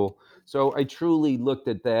comfortable. So I truly looked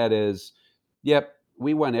at that as, yep,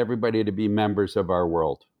 we want everybody to be members of our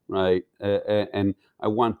world, right? And I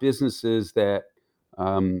want businesses that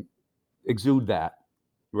um, exude that,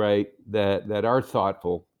 right? That are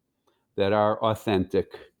thoughtful, that are authentic.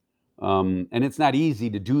 And it's not easy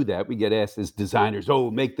to do that. We get asked as designers, oh,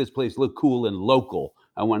 make this place look cool and local.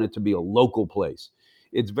 I want it to be a local place.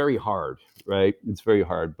 It's very hard, right? It's very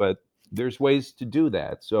hard, but there's ways to do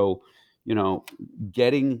that. So, you know,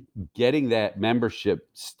 getting getting that membership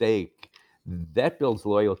stake, that builds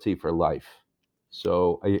loyalty for life.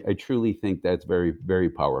 So I truly think that's very, very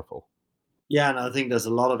powerful. Yeah, and I think there's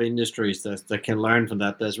a lot of industries that can learn from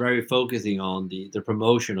that. That's very focusing on the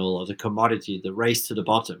promotional or the commodity, the race to the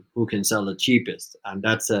bottom, who can sell the cheapest, and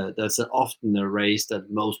often a race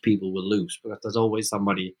that most people will lose because there's always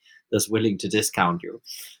somebody that's willing to discount you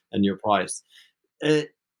and your price. Uh,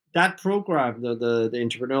 that program, the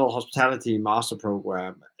entrepreneurial hospitality master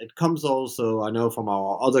program, it comes also, I know from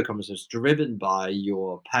our other conversations, driven by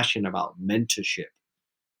your passion about mentorship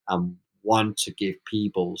and want to give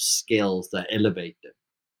people skills that elevate them.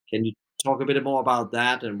 Can you talk a bit more about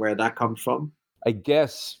that and where that comes from? I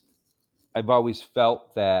guess I've always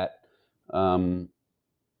felt that um,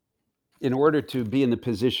 in order to be in the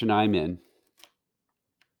position I'm in,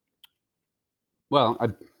 well,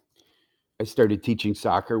 I started teaching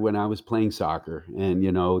soccer when I was playing soccer, and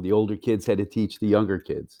the older kids had to teach the younger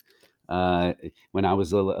kids. Uh, when I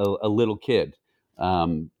was a little kid,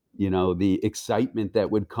 the excitement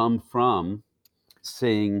that would come from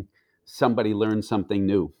seeing somebody learn something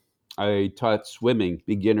new. I taught swimming,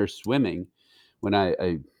 beginner swimming, when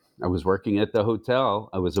I was working at the hotel.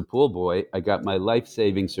 I was a pool boy. I got my life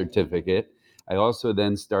saving certificate. I also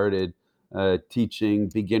then started teaching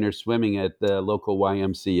beginner swimming at the local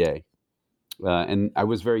YMCA. And I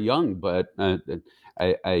was very young, but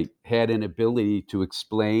I had an ability to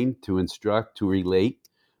explain, to instruct, to relate.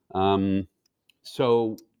 Um,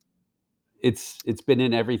 so it's been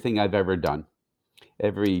in everything I've ever done,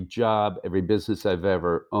 every job, every business I've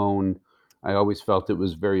ever owned. I always felt it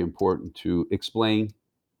was very important to explain,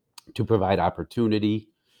 to provide opportunity.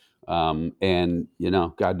 And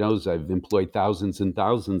God knows I've employed thousands and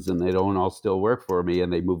thousands, and they don't all still work for me,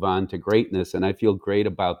 and they move on to greatness. And I feel great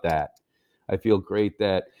about that. I feel great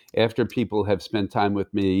that after people have spent time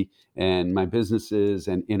with me and my businesses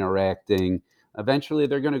and interacting, eventually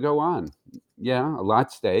they're going to go on. Yeah, a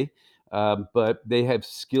lot stay, but they have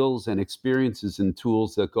skills and experiences and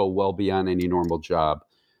tools that go well beyond any normal job.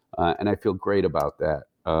 And I feel great about that.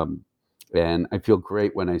 And I feel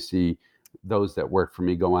great when I see those that work for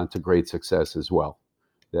me go on to great success as well.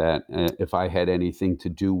 That if I had anything to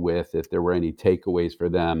do with, if there were any takeaways for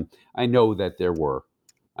them, I know that there were.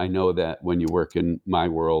 I know that when you work in my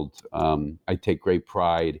world, I take great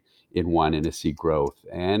pride in wanting to see growth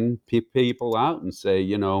and people out and say,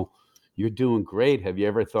 you're doing great. Have you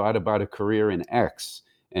ever thought about a career in X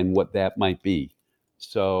and what that might be?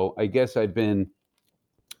 So I guess I've been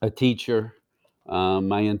a teacher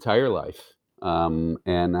my entire life, and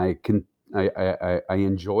I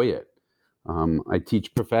enjoy it. I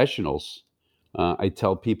teach professionals. I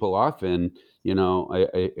tell people often, you know,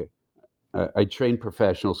 I train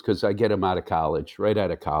professionals because I get them out of college, right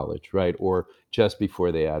out of college, right, or just before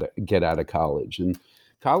they get out of college. And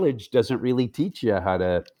college doesn't really teach you how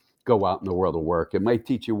to go out in the world of work. It might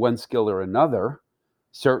teach you one skill or another.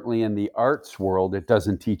 Certainly in the arts world, it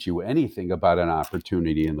doesn't teach you anything about an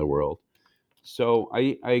opportunity in the world. So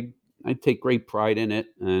I take great pride in it,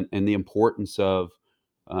 and the importance of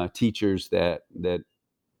teachers that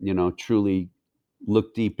truly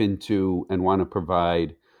look deep into and want to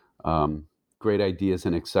provide um, great ideas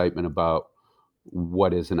and excitement about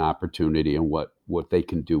what is an opportunity and what they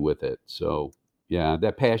can do with it. So yeah,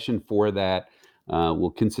 that passion for that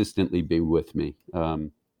will consistently be with me.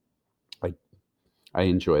 I I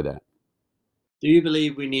enjoy that. Do you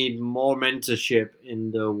believe we need more mentorship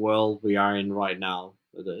in the world we are in right now?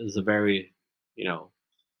 It's a very, you know,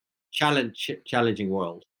 challenging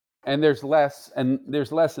world. And there's less and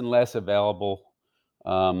less available.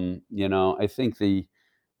 I think the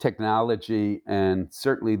technology and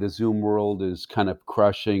certainly the Zoom world is kind of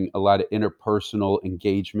crushing a lot of interpersonal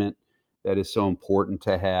engagement that is so important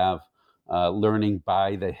to have. Learning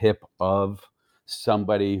by the hip of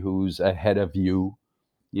somebody who's ahead of you.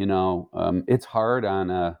 It's hard on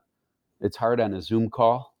a Zoom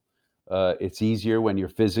call. It's easier when you're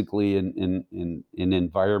physically in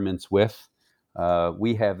environments with.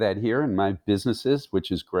 We have that here in my businesses, which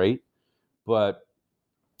is great. But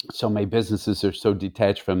so many businesses are so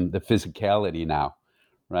detached from the physicality now,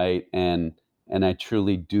 right? And I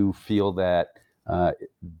truly do feel that. Uh,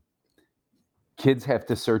 Kids have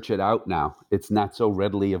to search it out now. It's not so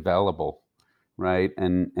readily available, right?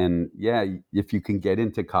 And yeah, if you can get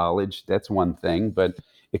into college, that's one thing, but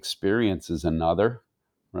experience is another,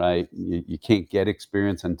 right? You can't get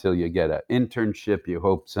experience until you get an internship. You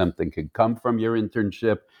hope something could come from your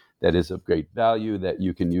internship that is of great value that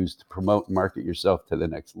you can use to promote and market yourself to the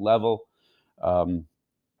next level. Um,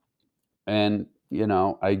 and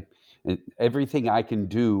everything I can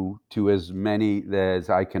do to as many as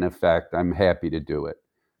I can affect, I'm happy to do it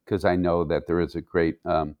because I know that there is a great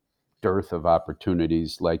dearth of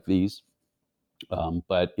opportunities like these,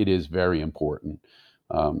 but it is very important.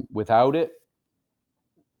 Without it,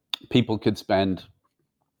 people could spend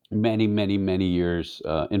many, many, many years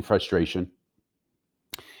in frustration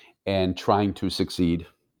and trying to succeed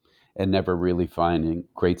and never really finding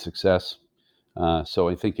great success. So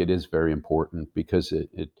I think it is very important because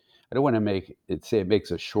I don't want to make it say it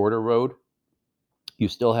makes a shorter road. You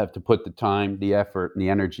still have to put the time, the effort, and the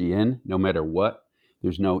energy in, no matter what.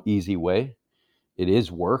 There's no easy way. It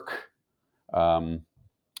is work, um,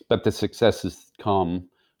 but the successes come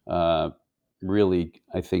uh, really,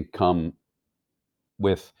 I think, come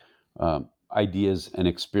with ideas and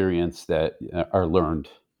experience that are learned.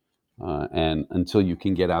 And until you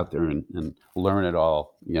can get out there and learn it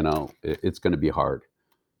all, it's going to be hard.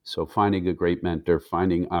 So finding a great mentor,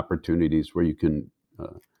 finding opportunities where you can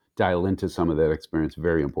dial into some of that experience,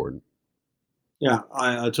 very important. Yeah,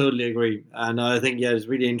 I totally agree, and I think yeah, it's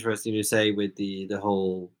really interesting to say with the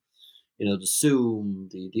whole the Zoom,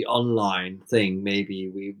 the online thing.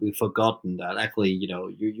 Maybe we've forgotten that actually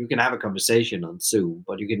you can have a conversation on Zoom,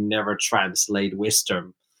 but you can never translate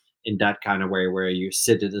wisdom in that kind of way where you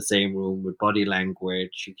sit in the same room with body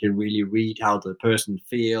language. You can really read how the person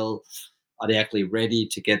feel. Are they actually ready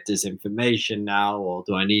to get this information now, or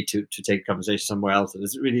do I need to take the conversation somewhere else? And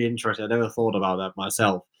it's really interesting. I never thought about that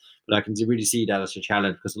myself, but I can really see that as a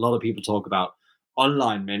challenge because a lot of people talk about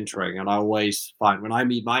online mentoring, and I always find when I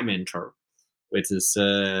meet my mentor, which is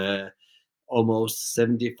almost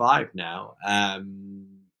 75 now,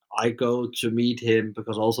 I go to meet him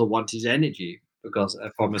because I also want his energy. Because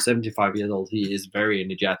from a 75 years old, he is very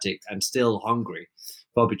energetic and still hungry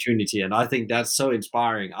for opportunity, and I think that's so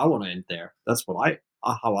inspiring. I want to end there. That's what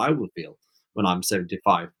how I would feel when I'm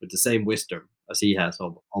 75 with the same wisdom as he has,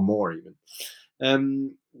 or more even.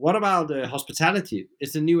 What about hospitality?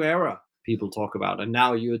 It's a new era people talk about, and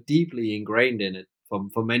now you're deeply ingrained in it from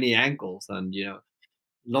many angles. And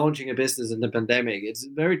launching a business in the pandemic, it's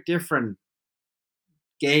a very different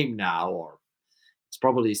game now, or it's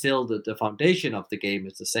probably still the foundation of the game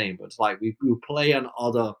is the same, but it's like we play on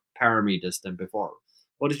other parameters than before.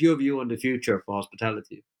 What is your view on the future for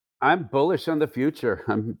hospitality? I'm bullish on the future.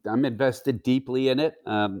 I'm invested deeply in it,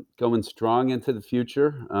 going strong into the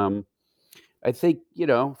future. I think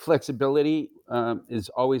flexibility is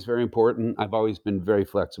always very important. I've always been very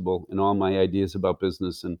flexible in all my ideas about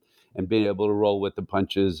business and being able to roll with the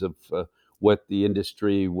punches of what the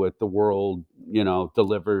industry, what the world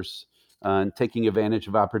delivers, and taking advantage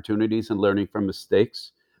of opportunities and learning from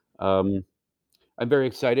mistakes. Um, I'm very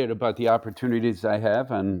excited about the opportunities I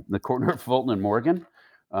have on the corner of Fulton and Morgan.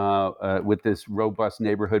 With this robust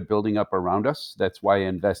neighborhood building up around us. That's why I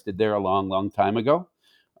invested there a long, long time ago.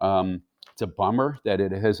 It's a bummer that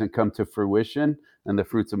it hasn't come to fruition and the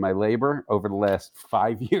fruits of my labor over the last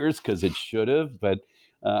 5 years because it should have, but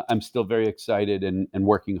I'm still very excited and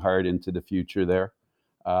working hard into the future there,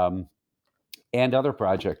 um, and other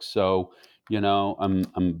projects. So,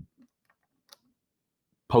 I'm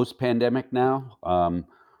post pandemic now.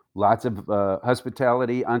 Lots of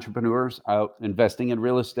hospitality entrepreneurs out investing in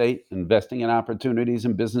real estate, investing in opportunities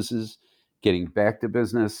and businesses, getting back to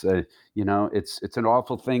business. It's an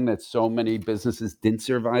awful thing that so many businesses didn't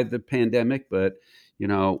survive the pandemic, but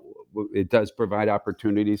it does provide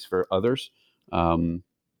opportunities for others. Um,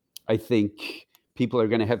 I think people are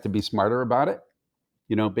going to have to be smarter about it.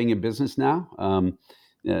 Being in business now,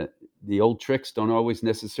 uh, the old tricks don't always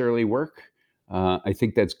necessarily work. I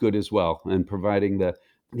think that's good as well, and providing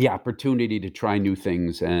the opportunity to try new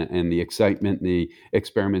things and the excitement, the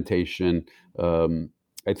experimentation. Um,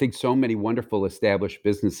 I think so many wonderful established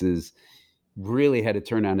businesses really had to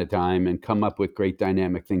turn on a dime and come up with great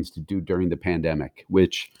dynamic things to do during the pandemic,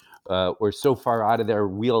 which were so far out of their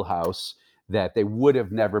wheelhouse that they would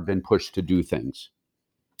have never been pushed to do things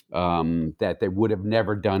that they would have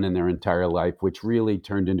never done in their entire life, which really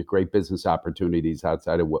turned into great business opportunities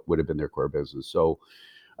outside of what would have been their core business. So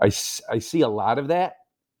I see a lot of that,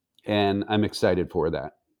 and I'm excited for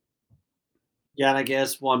that. Yeah, and I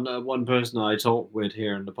guess one person I talked with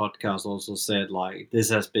here in the podcast also said like this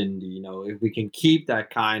has been if we can keep that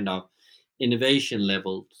kind of innovation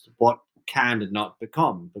level, what can it not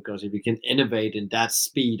become? Because if we can innovate in that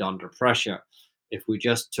speed under pressure, if we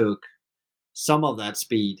just took some of that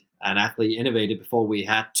speed and actually innovated before we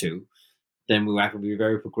had to, then we would actually be a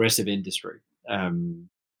very progressive industry. Um,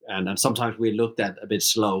 and sometimes we looked at a bit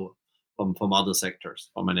slow from other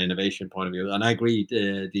sectors from an innovation point of view. And I agree,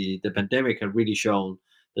 the pandemic had really shown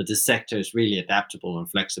that the sector is really adaptable and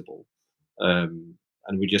flexible, and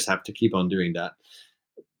we just have to keep on doing that.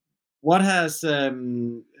 What has I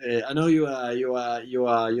know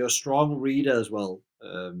you're a strong reader as well,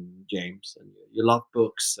 James, and you love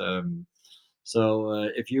books. So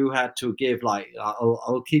if you had to give, like,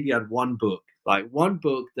 I'll keep you at one book, like one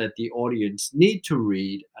book that the audience need to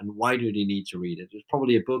read, and why do they need to read it? It's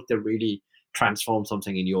probably a book that really transformed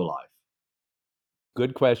something in your life.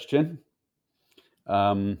 Good question.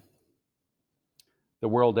 Um, the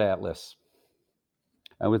World Atlas.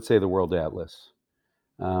 I would say the World Atlas.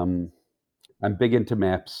 Um, I'm big into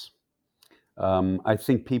maps. I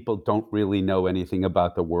think people don't really know anything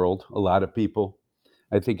about the world. A lot of people.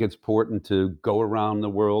 I think it's important to go around the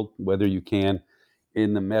world, whether you can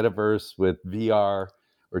in the metaverse with VR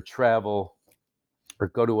or travel or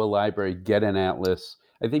go to a library, get an atlas.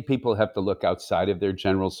 I think people have to look outside of their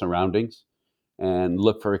general surroundings and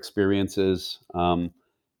look for experiences,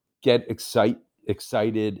 get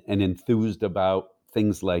excited and enthused about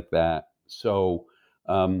things like that. So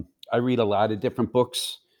I read a lot of different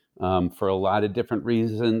books for a lot of different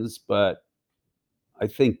reasons, but I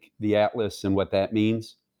think the atlas and what that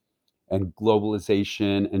means and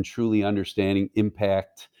globalization and truly understanding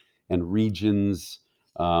impact and regions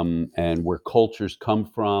and where cultures come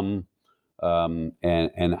from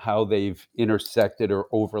and how they've intersected or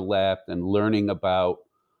overlapped and learning about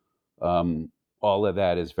um, all of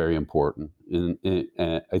that is very important. And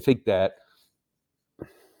I think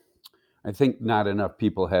not enough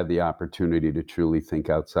people have the opportunity to truly think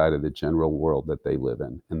outside of the general world that they live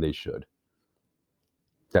in, and they should.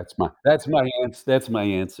 That's my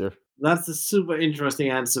answer. That's a super interesting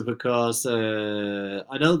answer because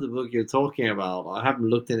I know the book you're talking about. I haven't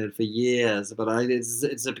looked at it for years, but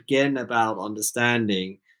it's again about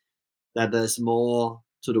understanding that there's more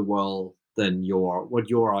to the world than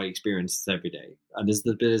your experiences every day. And this is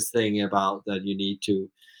the biggest thing about that you need to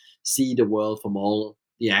see the world from all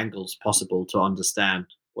the angles possible to understand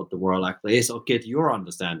what the world actually is, or get your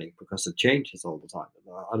understanding, because it changes all the time.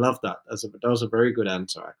 And I love that. That was a very good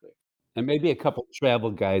answer, actually. And maybe a couple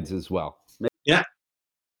travel guides as well. Yeah.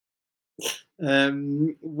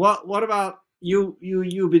 What about you?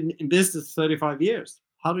 You've been in business 35 years.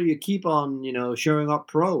 How do you keep on, showing up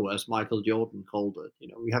pro, as Michael Jordan called it?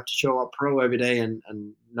 We have to show up pro every day, and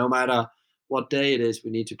no matter what day it is,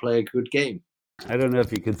 we need to play a good game. I don't know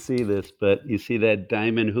if you can see this, but you see that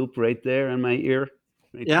diamond hoop right there on my ear?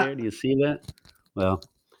 Right Yeah. there. Do you see that? Well,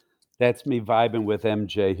 that's me vibing with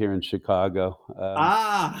MJ here in Chicago.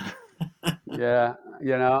 Ah. Yeah,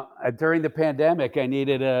 during the pandemic, I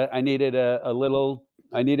needed a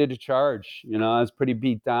charge. I was pretty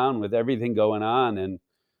beat down with everything going on, and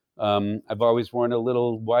I've always worn a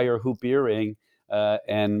little wire hoop earring.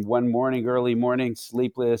 And one morning, early morning,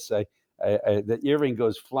 sleepless, the earring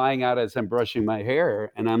goes flying out as I'm brushing my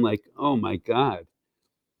hair, and I'm like, oh my god.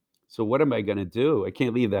 So what am I going to do? I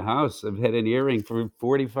can't leave the house. I've had an earring for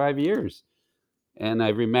 45 years. And I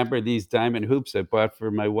remember these diamond hoops I bought for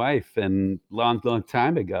my wife and long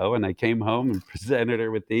time ago. And I came home and presented her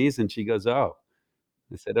with these, and she goes, "Oh."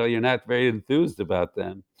 I said, "Oh, you're not very enthused about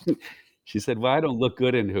them." She said, "Well, I don't look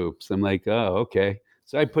good in hoops." I'm like, "Oh, okay."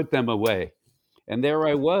 So I put them away. And there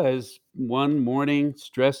I was one morning,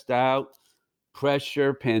 stressed out,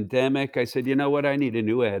 pressure, pandemic. I said, "You know what? I need a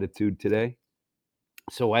new attitude today."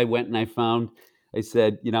 So I went and I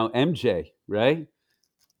said, MJ, right?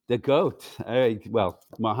 The GOAT. Well,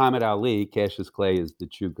 Muhammad Ali, Cassius Clay is the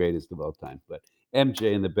true greatest of all time, but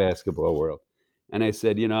MJ in the basketball world. And I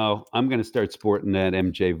said, I'm going to start sporting that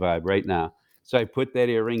MJ vibe right now. So I put that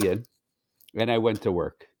earring in and I went to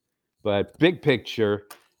work. But big picture,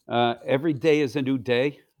 every day is a new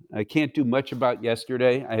day. I can't do much about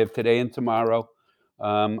yesterday. I have today and tomorrow.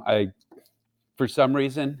 I for some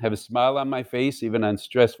reason, have a smile on my face, even on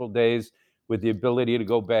stressful days, with the ability to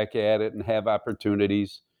go back at it and have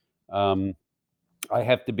opportunities. Um, I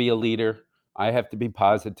have to be a leader. I have to be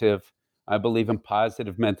positive. I believe in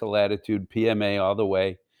positive mental attitude, PMA all the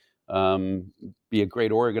way. Um, be a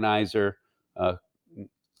great organizer, uh,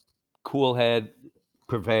 cool head,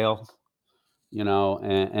 prevail,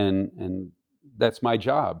 and that's my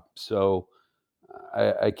job. So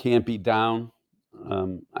I can't be down.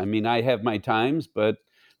 I mean, I have my times, but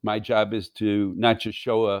my job is to not just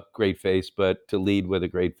show a great face, but to lead with a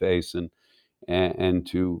great face. And and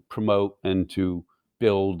to promote and to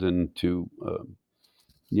build and to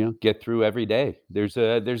get through every day. There's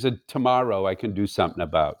a tomorrow I can do something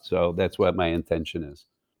about. So that's what my intention is.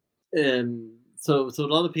 So a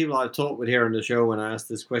lot of people I've talked with here on the show, when I ask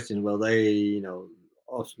this question, well, they,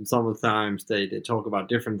 often sometimes they talk about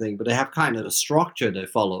different things, but they have kind of a structure they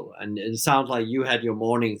follow. And it sounds like you had your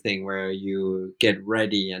morning thing where you get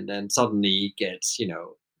ready and then suddenly it gets,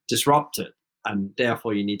 disrupted. And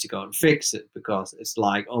therefore you need to go and fix it because it's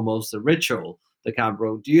like almost a ritual that can't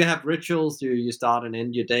broke. Do you have rituals? Do you start and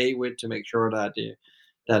end your day with to make sure that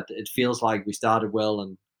that it feels like we started well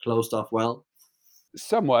and closed off well?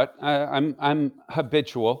 Somewhat. I'm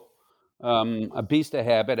habitual, a beast of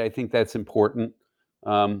habit. I think that's important.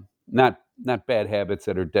 Not bad habits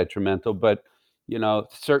that are detrimental, but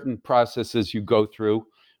certain processes you go through.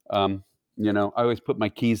 Um, I always put my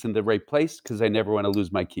keys in the right place because I never want to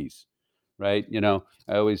lose my keys. Right? I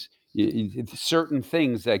always certain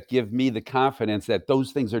things that give me the confidence that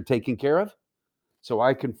those things are taken care of, so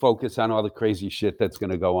I can focus on all the crazy shit that's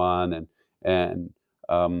going to go on, and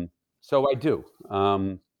um, so I do.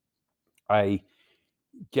 I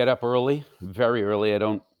get up early, very early. I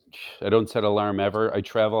don't set alarm ever. I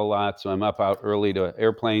travel a lot, so I'm up out early to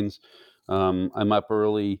airplanes. I'm up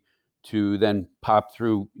early to then pop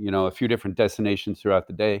through, a few different destinations throughout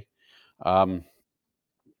the day. Um,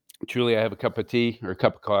 Truly, I have a cup of tea or a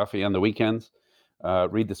cup of coffee on the weekends.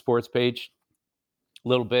 Read the sports page a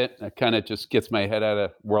little bit. That kind of just gets my head out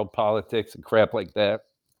of world politics and crap like that.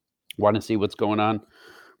 Want to see what's going on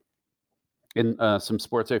in some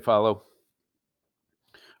sports I follow.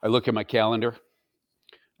 I look at my calendar.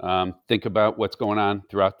 Think about what's going on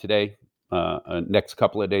throughout today, next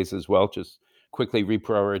couple of days as well. Just quickly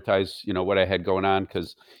reprioritize, what I had going on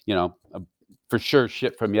because, for sure,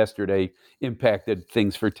 shit from yesterday impacted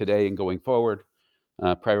things for today and going forward.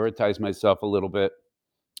 Prioritize myself a little bit,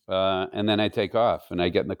 and then I take off and I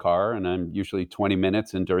get in the car and I'm usually 20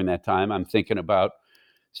 minutes. And during that time, I'm thinking about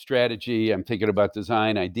strategy. I'm thinking about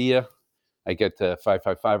design idea. I get to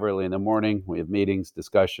 555 early in the morning. We have meetings,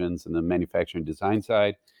 discussions, and the manufacturing design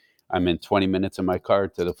side. I'm in 20 minutes in my car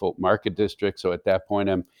to the Fulton Market District. So at that point,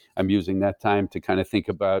 I'm using that time to kind of think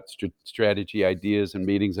about strategy ideas and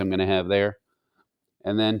meetings I'm going to have there.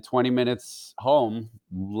 And then 20 minutes home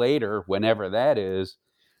later, whenever that is,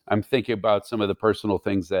 I'm thinking about some of the personal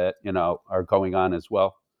things that are going on as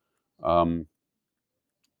well. Um,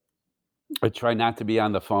 I try not to be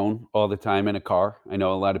on the phone all the time in a car. I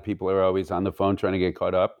know a lot of people are always on the phone trying to get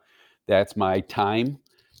caught up. That's my time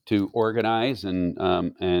to organize and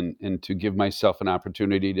to give myself an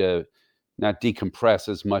opportunity to not decompress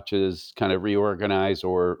as much as kind of reorganize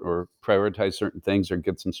or prioritize certain things or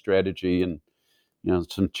get some strategy and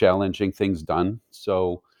some challenging things done.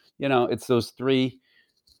 So it's those three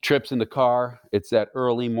trips in the car. It's that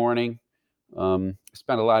early morning.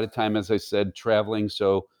 Spent a lot of time, as I said, traveling.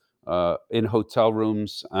 So in hotel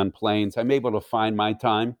rooms, on planes, I'm able to find my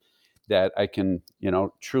time that I can,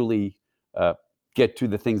 truly uh, get to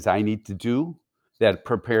the things I need to do that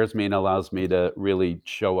prepares me and allows me to really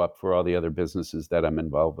show up for all the other businesses that I'm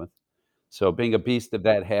involved with. So being a beast of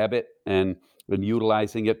that habit and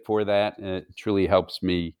utilizing it for that truly helps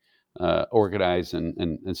me organize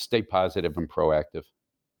and stay positive and proactive.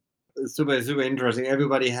 Super interesting.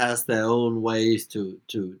 Everybody has their own ways to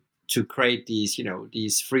create these,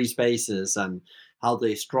 these free spaces and how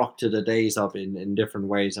they structure the days up in different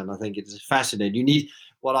ways. And I think it's fascinating. You need,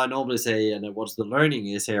 what I normally say, and what's the learning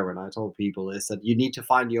is here when I told people, is that you need to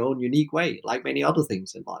find your own unique way, like many other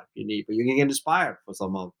things in life. You need, but you can get inspired for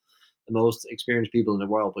some of the most experienced people in the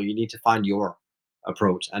world, but you need to find your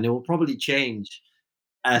approach, and it will probably change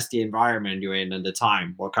as the environment you're in and the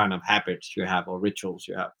time, what kind of habits you have or rituals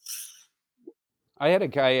you have. I had a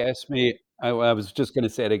guy ask me, I was just going to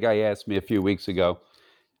say, a guy asked me a few weeks ago,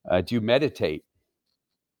 do you meditate?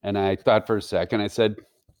 And I thought for a second. I said,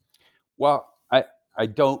 well, I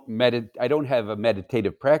don't have a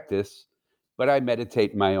meditative practice, but I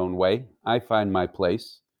meditate my own way. I find my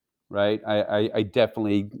place, right? I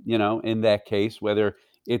definitely, in that case, whether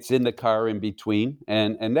it's in the car in between,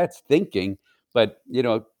 and that's thinking, but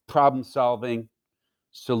problem solving,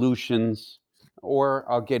 solutions,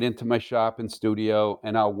 or I'll get into my shop and studio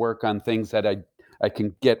and I'll work on things that I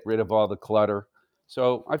can get rid of all the clutter.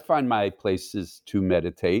 So I find my places to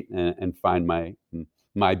meditate and find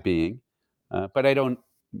my being, but I don't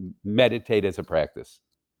meditate as a practice.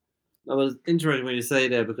 That was interesting when you say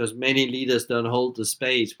that because many leaders don't hold the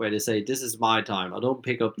space where they say, "This is my time. I don't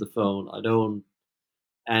pick up the phone. I don't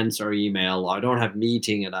answer email. I don't have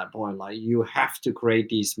meeting at that point." Like you have to create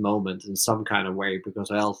these moments in some kind of way because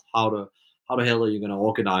else, how the hell are you going to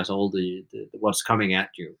organize all the what's coming at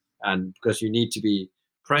you? And because you need to be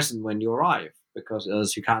present when you arrive, because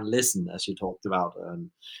else you can't listen, as you talked about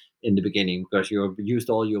in the beginning, because you've used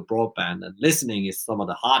all your broadband, and listening is some of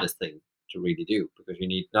the hardest thing to really do, because you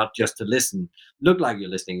need not just to listen, look like you're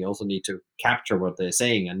listening, you also need to capture what they're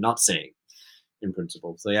saying and not saying, in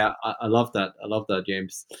principle. So yeah, I love that. I love that,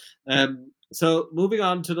 James. So moving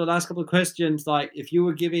on to the last couple of questions, like if you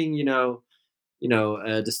were giving,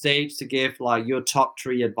 the stage to give like your top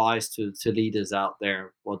three advice to leaders out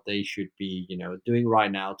there, what they should be, doing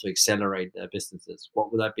right now to accelerate their businesses,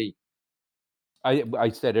 what would that be? I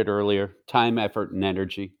said it earlier, time, effort, and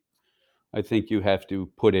energy. I think you have to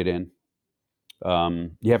put it in.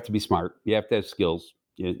 You have to be smart. You have to have skills.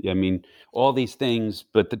 I mean, all these things,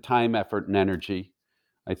 but the time, effort, and energy.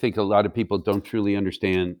 I think a lot of people don't truly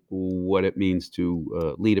understand what it means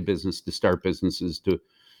to lead a business, to start businesses, to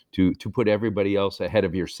put everybody else ahead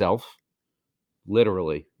of yourself.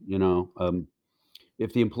 Literally,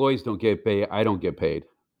 if the employees don't get paid, I don't get paid.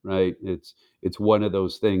 Right? It's one of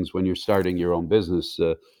those things when you're starting your own business.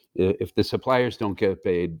 If the suppliers don't get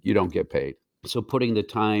paid, you don't get paid. So putting the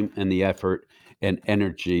time and the effort and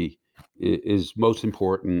energy is most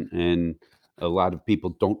important, and a lot of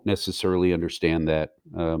people don't necessarily understand that.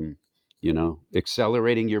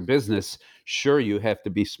 Accelerating your business, sure, you have to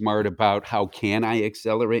be smart about how can I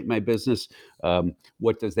accelerate my business.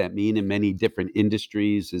 What does that mean in many different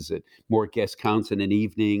industries? Is it more guest counts in an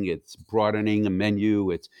evening? It's broadening a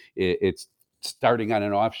menu. It's starting on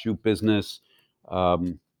an offshoot business.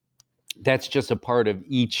 That's just a part of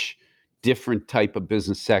each different type of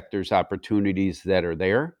business sectors opportunities that are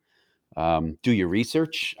there. Do your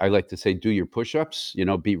research. I like to say do your push-ups.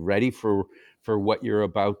 Be ready for what you're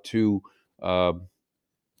about to uh,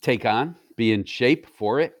 take on. Be in shape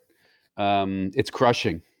for it. It's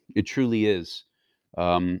crushing. It truly is.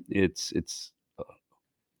 It's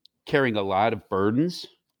carrying a lot of burdens,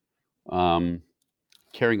 um,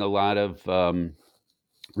 carrying a lot of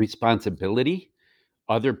responsibility,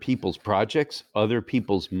 other people's projects, other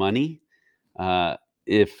people's money.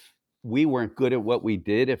 If we weren't good at what we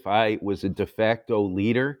did, if I was a de facto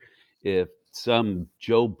leader, if some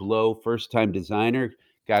Joe Blow first time designer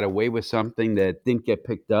got away with something that didn't get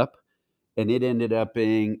picked up and it ended up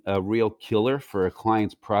being a real killer for a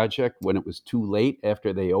client's project when it was too late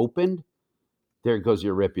after they opened, there goes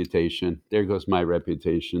your reputation. There goes my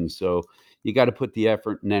reputation. So you got to put the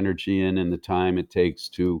effort and energy in and the time it takes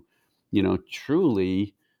to,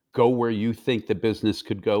 truly go where you think the business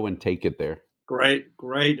could go and take it there.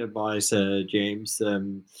 Great advice, James.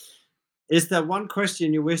 Is there one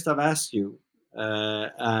question you wished I've asked you,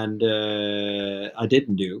 and I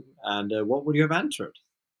didn't do, and what would you have answered?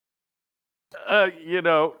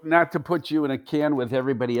 Not to put you in a can with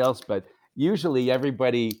everybody else, but usually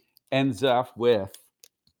everybody ends up with,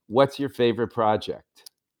 what's your favorite project?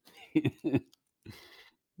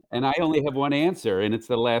 And I only have one answer, and it's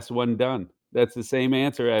the last one done. That's the same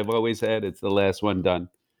answer I've always had. It's the last one done.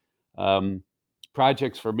 Um,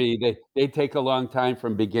 Projects for me, they take a long time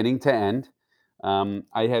from beginning to end.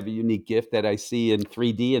 I have a unique gift that I see in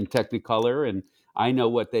 3D and Technicolor, and I know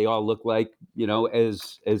what they all look like.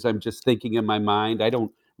 As I'm just thinking in my mind. I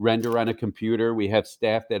don't render on a computer. We have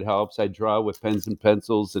staff that helps. I draw with pens and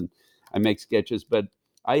pencils, and I make sketches. But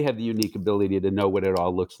I have the unique ability to know what it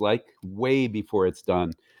all looks like way before it's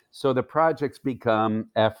done. So the projects become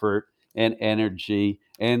effort and energy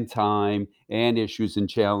and time and issues and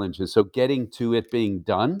challenges. So getting to it being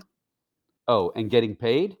done, oh, and getting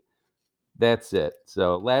paid, that's it.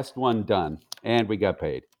 So last one done, and we got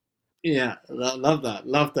paid. Yeah, love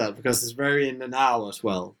that, because it's very in the now as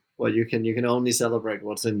well. Well, you can only celebrate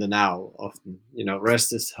what's in the now often.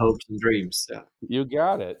 Rest is hopes and dreams. Yeah. You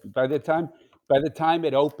got it. By the time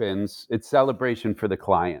it opens, it's celebration for the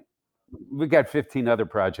client. We got 15 other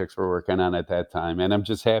projects we're working on at that time, and I'm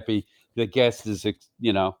just happy the guest is,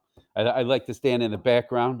 I like to stand in the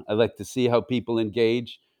background. I like to see how people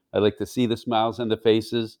engage. I like to see the smiles on the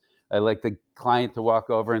faces. I like the client to walk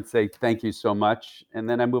over and say thank you so much, and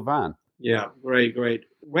then I move on. Yeah, great.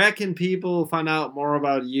 Where can people find out more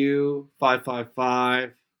about you,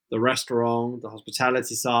 555, the restaurant, the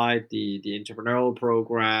hospitality side, the entrepreneurial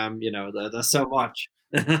program? There's so much.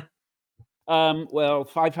 Well,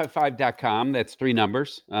 555.com, that's three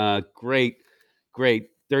numbers. Great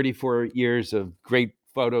 34 years of great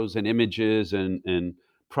photos and images and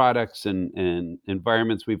products and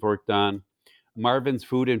environments we've worked on.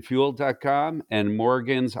 Marvinsfoodandfuel.com and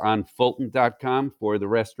Morgan's on Fulton.com for the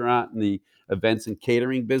restaurant and the events and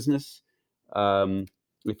catering business. Um,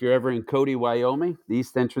 if you're ever in Cody, Wyoming, the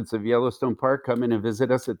east entrance of Yellowstone Park, come in and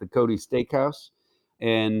visit us at the Cody Steakhouse.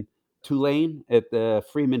 And Tulane at the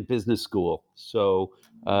Freeman Business School. So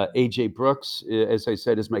AJ Brooks, as I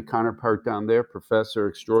said, is my counterpart down there, professor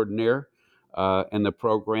extraordinaire. And the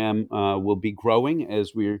program will be growing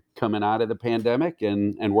as we're coming out of the pandemic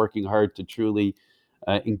and working hard to truly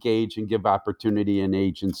engage and give opportunity and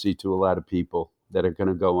agency to a lot of people that are going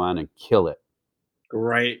to go on and kill it.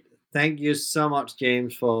 Great. Thank you so much,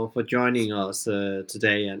 James, for joining us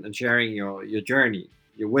today and sharing your journey,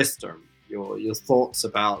 your wisdom, your thoughts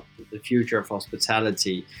about the future of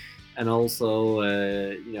hospitality, and also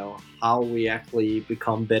how we actually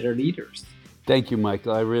become better leaders. Thank you,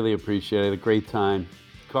 Michael. I really appreciate it. A great time.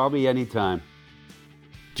 Call me anytime.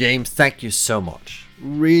 James, thank you so much.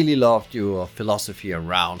 Really loved your philosophy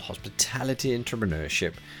around hospitality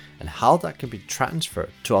entrepreneurship and how that can be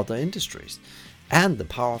transferred to other industries, and the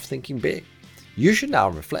power of thinking big. You should now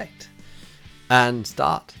reflect and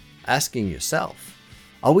start asking yourself,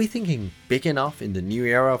 are we thinking big enough in the new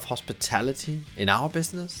era of hospitality in our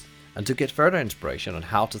business? And to get further inspiration on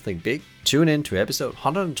how to think big, tune in to episode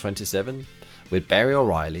 127 with Barry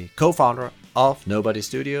O'Reilly, co-founder of Nobody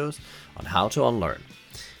Studios, on how to unlearn.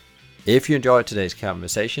 If you enjoyed today's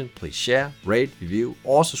conversation, please share, rate, review,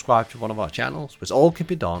 or subscribe to one of our channels, which all can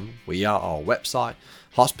be done via our website,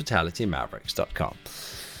 hospitalitymavericks.com.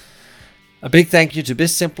 A big thank you to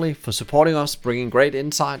BizSimply for supporting us, bringing great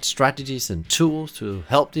insights, strategies, and tools to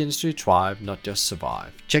help the industry thrive, not just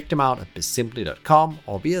survive. Check them out at bizsimply.com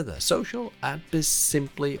or via their social at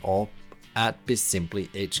BizSimply or at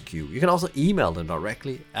BizSimplyHQ. You can also email them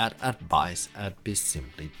directly at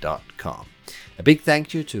advice@bizsimply.com. A big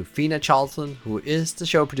thank you to Fina Charlton, who is the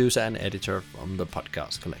show producer and editor from the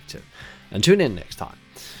Podcast Collective. And tune in next time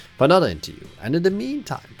for another interview. And in the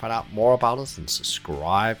meantime, find out more about us and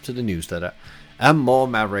subscribe to the newsletter and more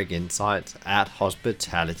Maverick insights at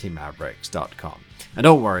hospitalitymavericks.com. And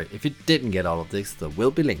don't worry, if you didn't get all of this, there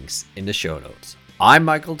will be links in the show notes. I'm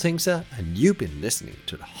Michael Tingsa, and you've been listening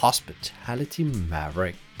to the Hospitality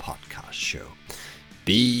Maverick podcast show.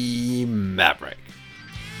 Be Maverick.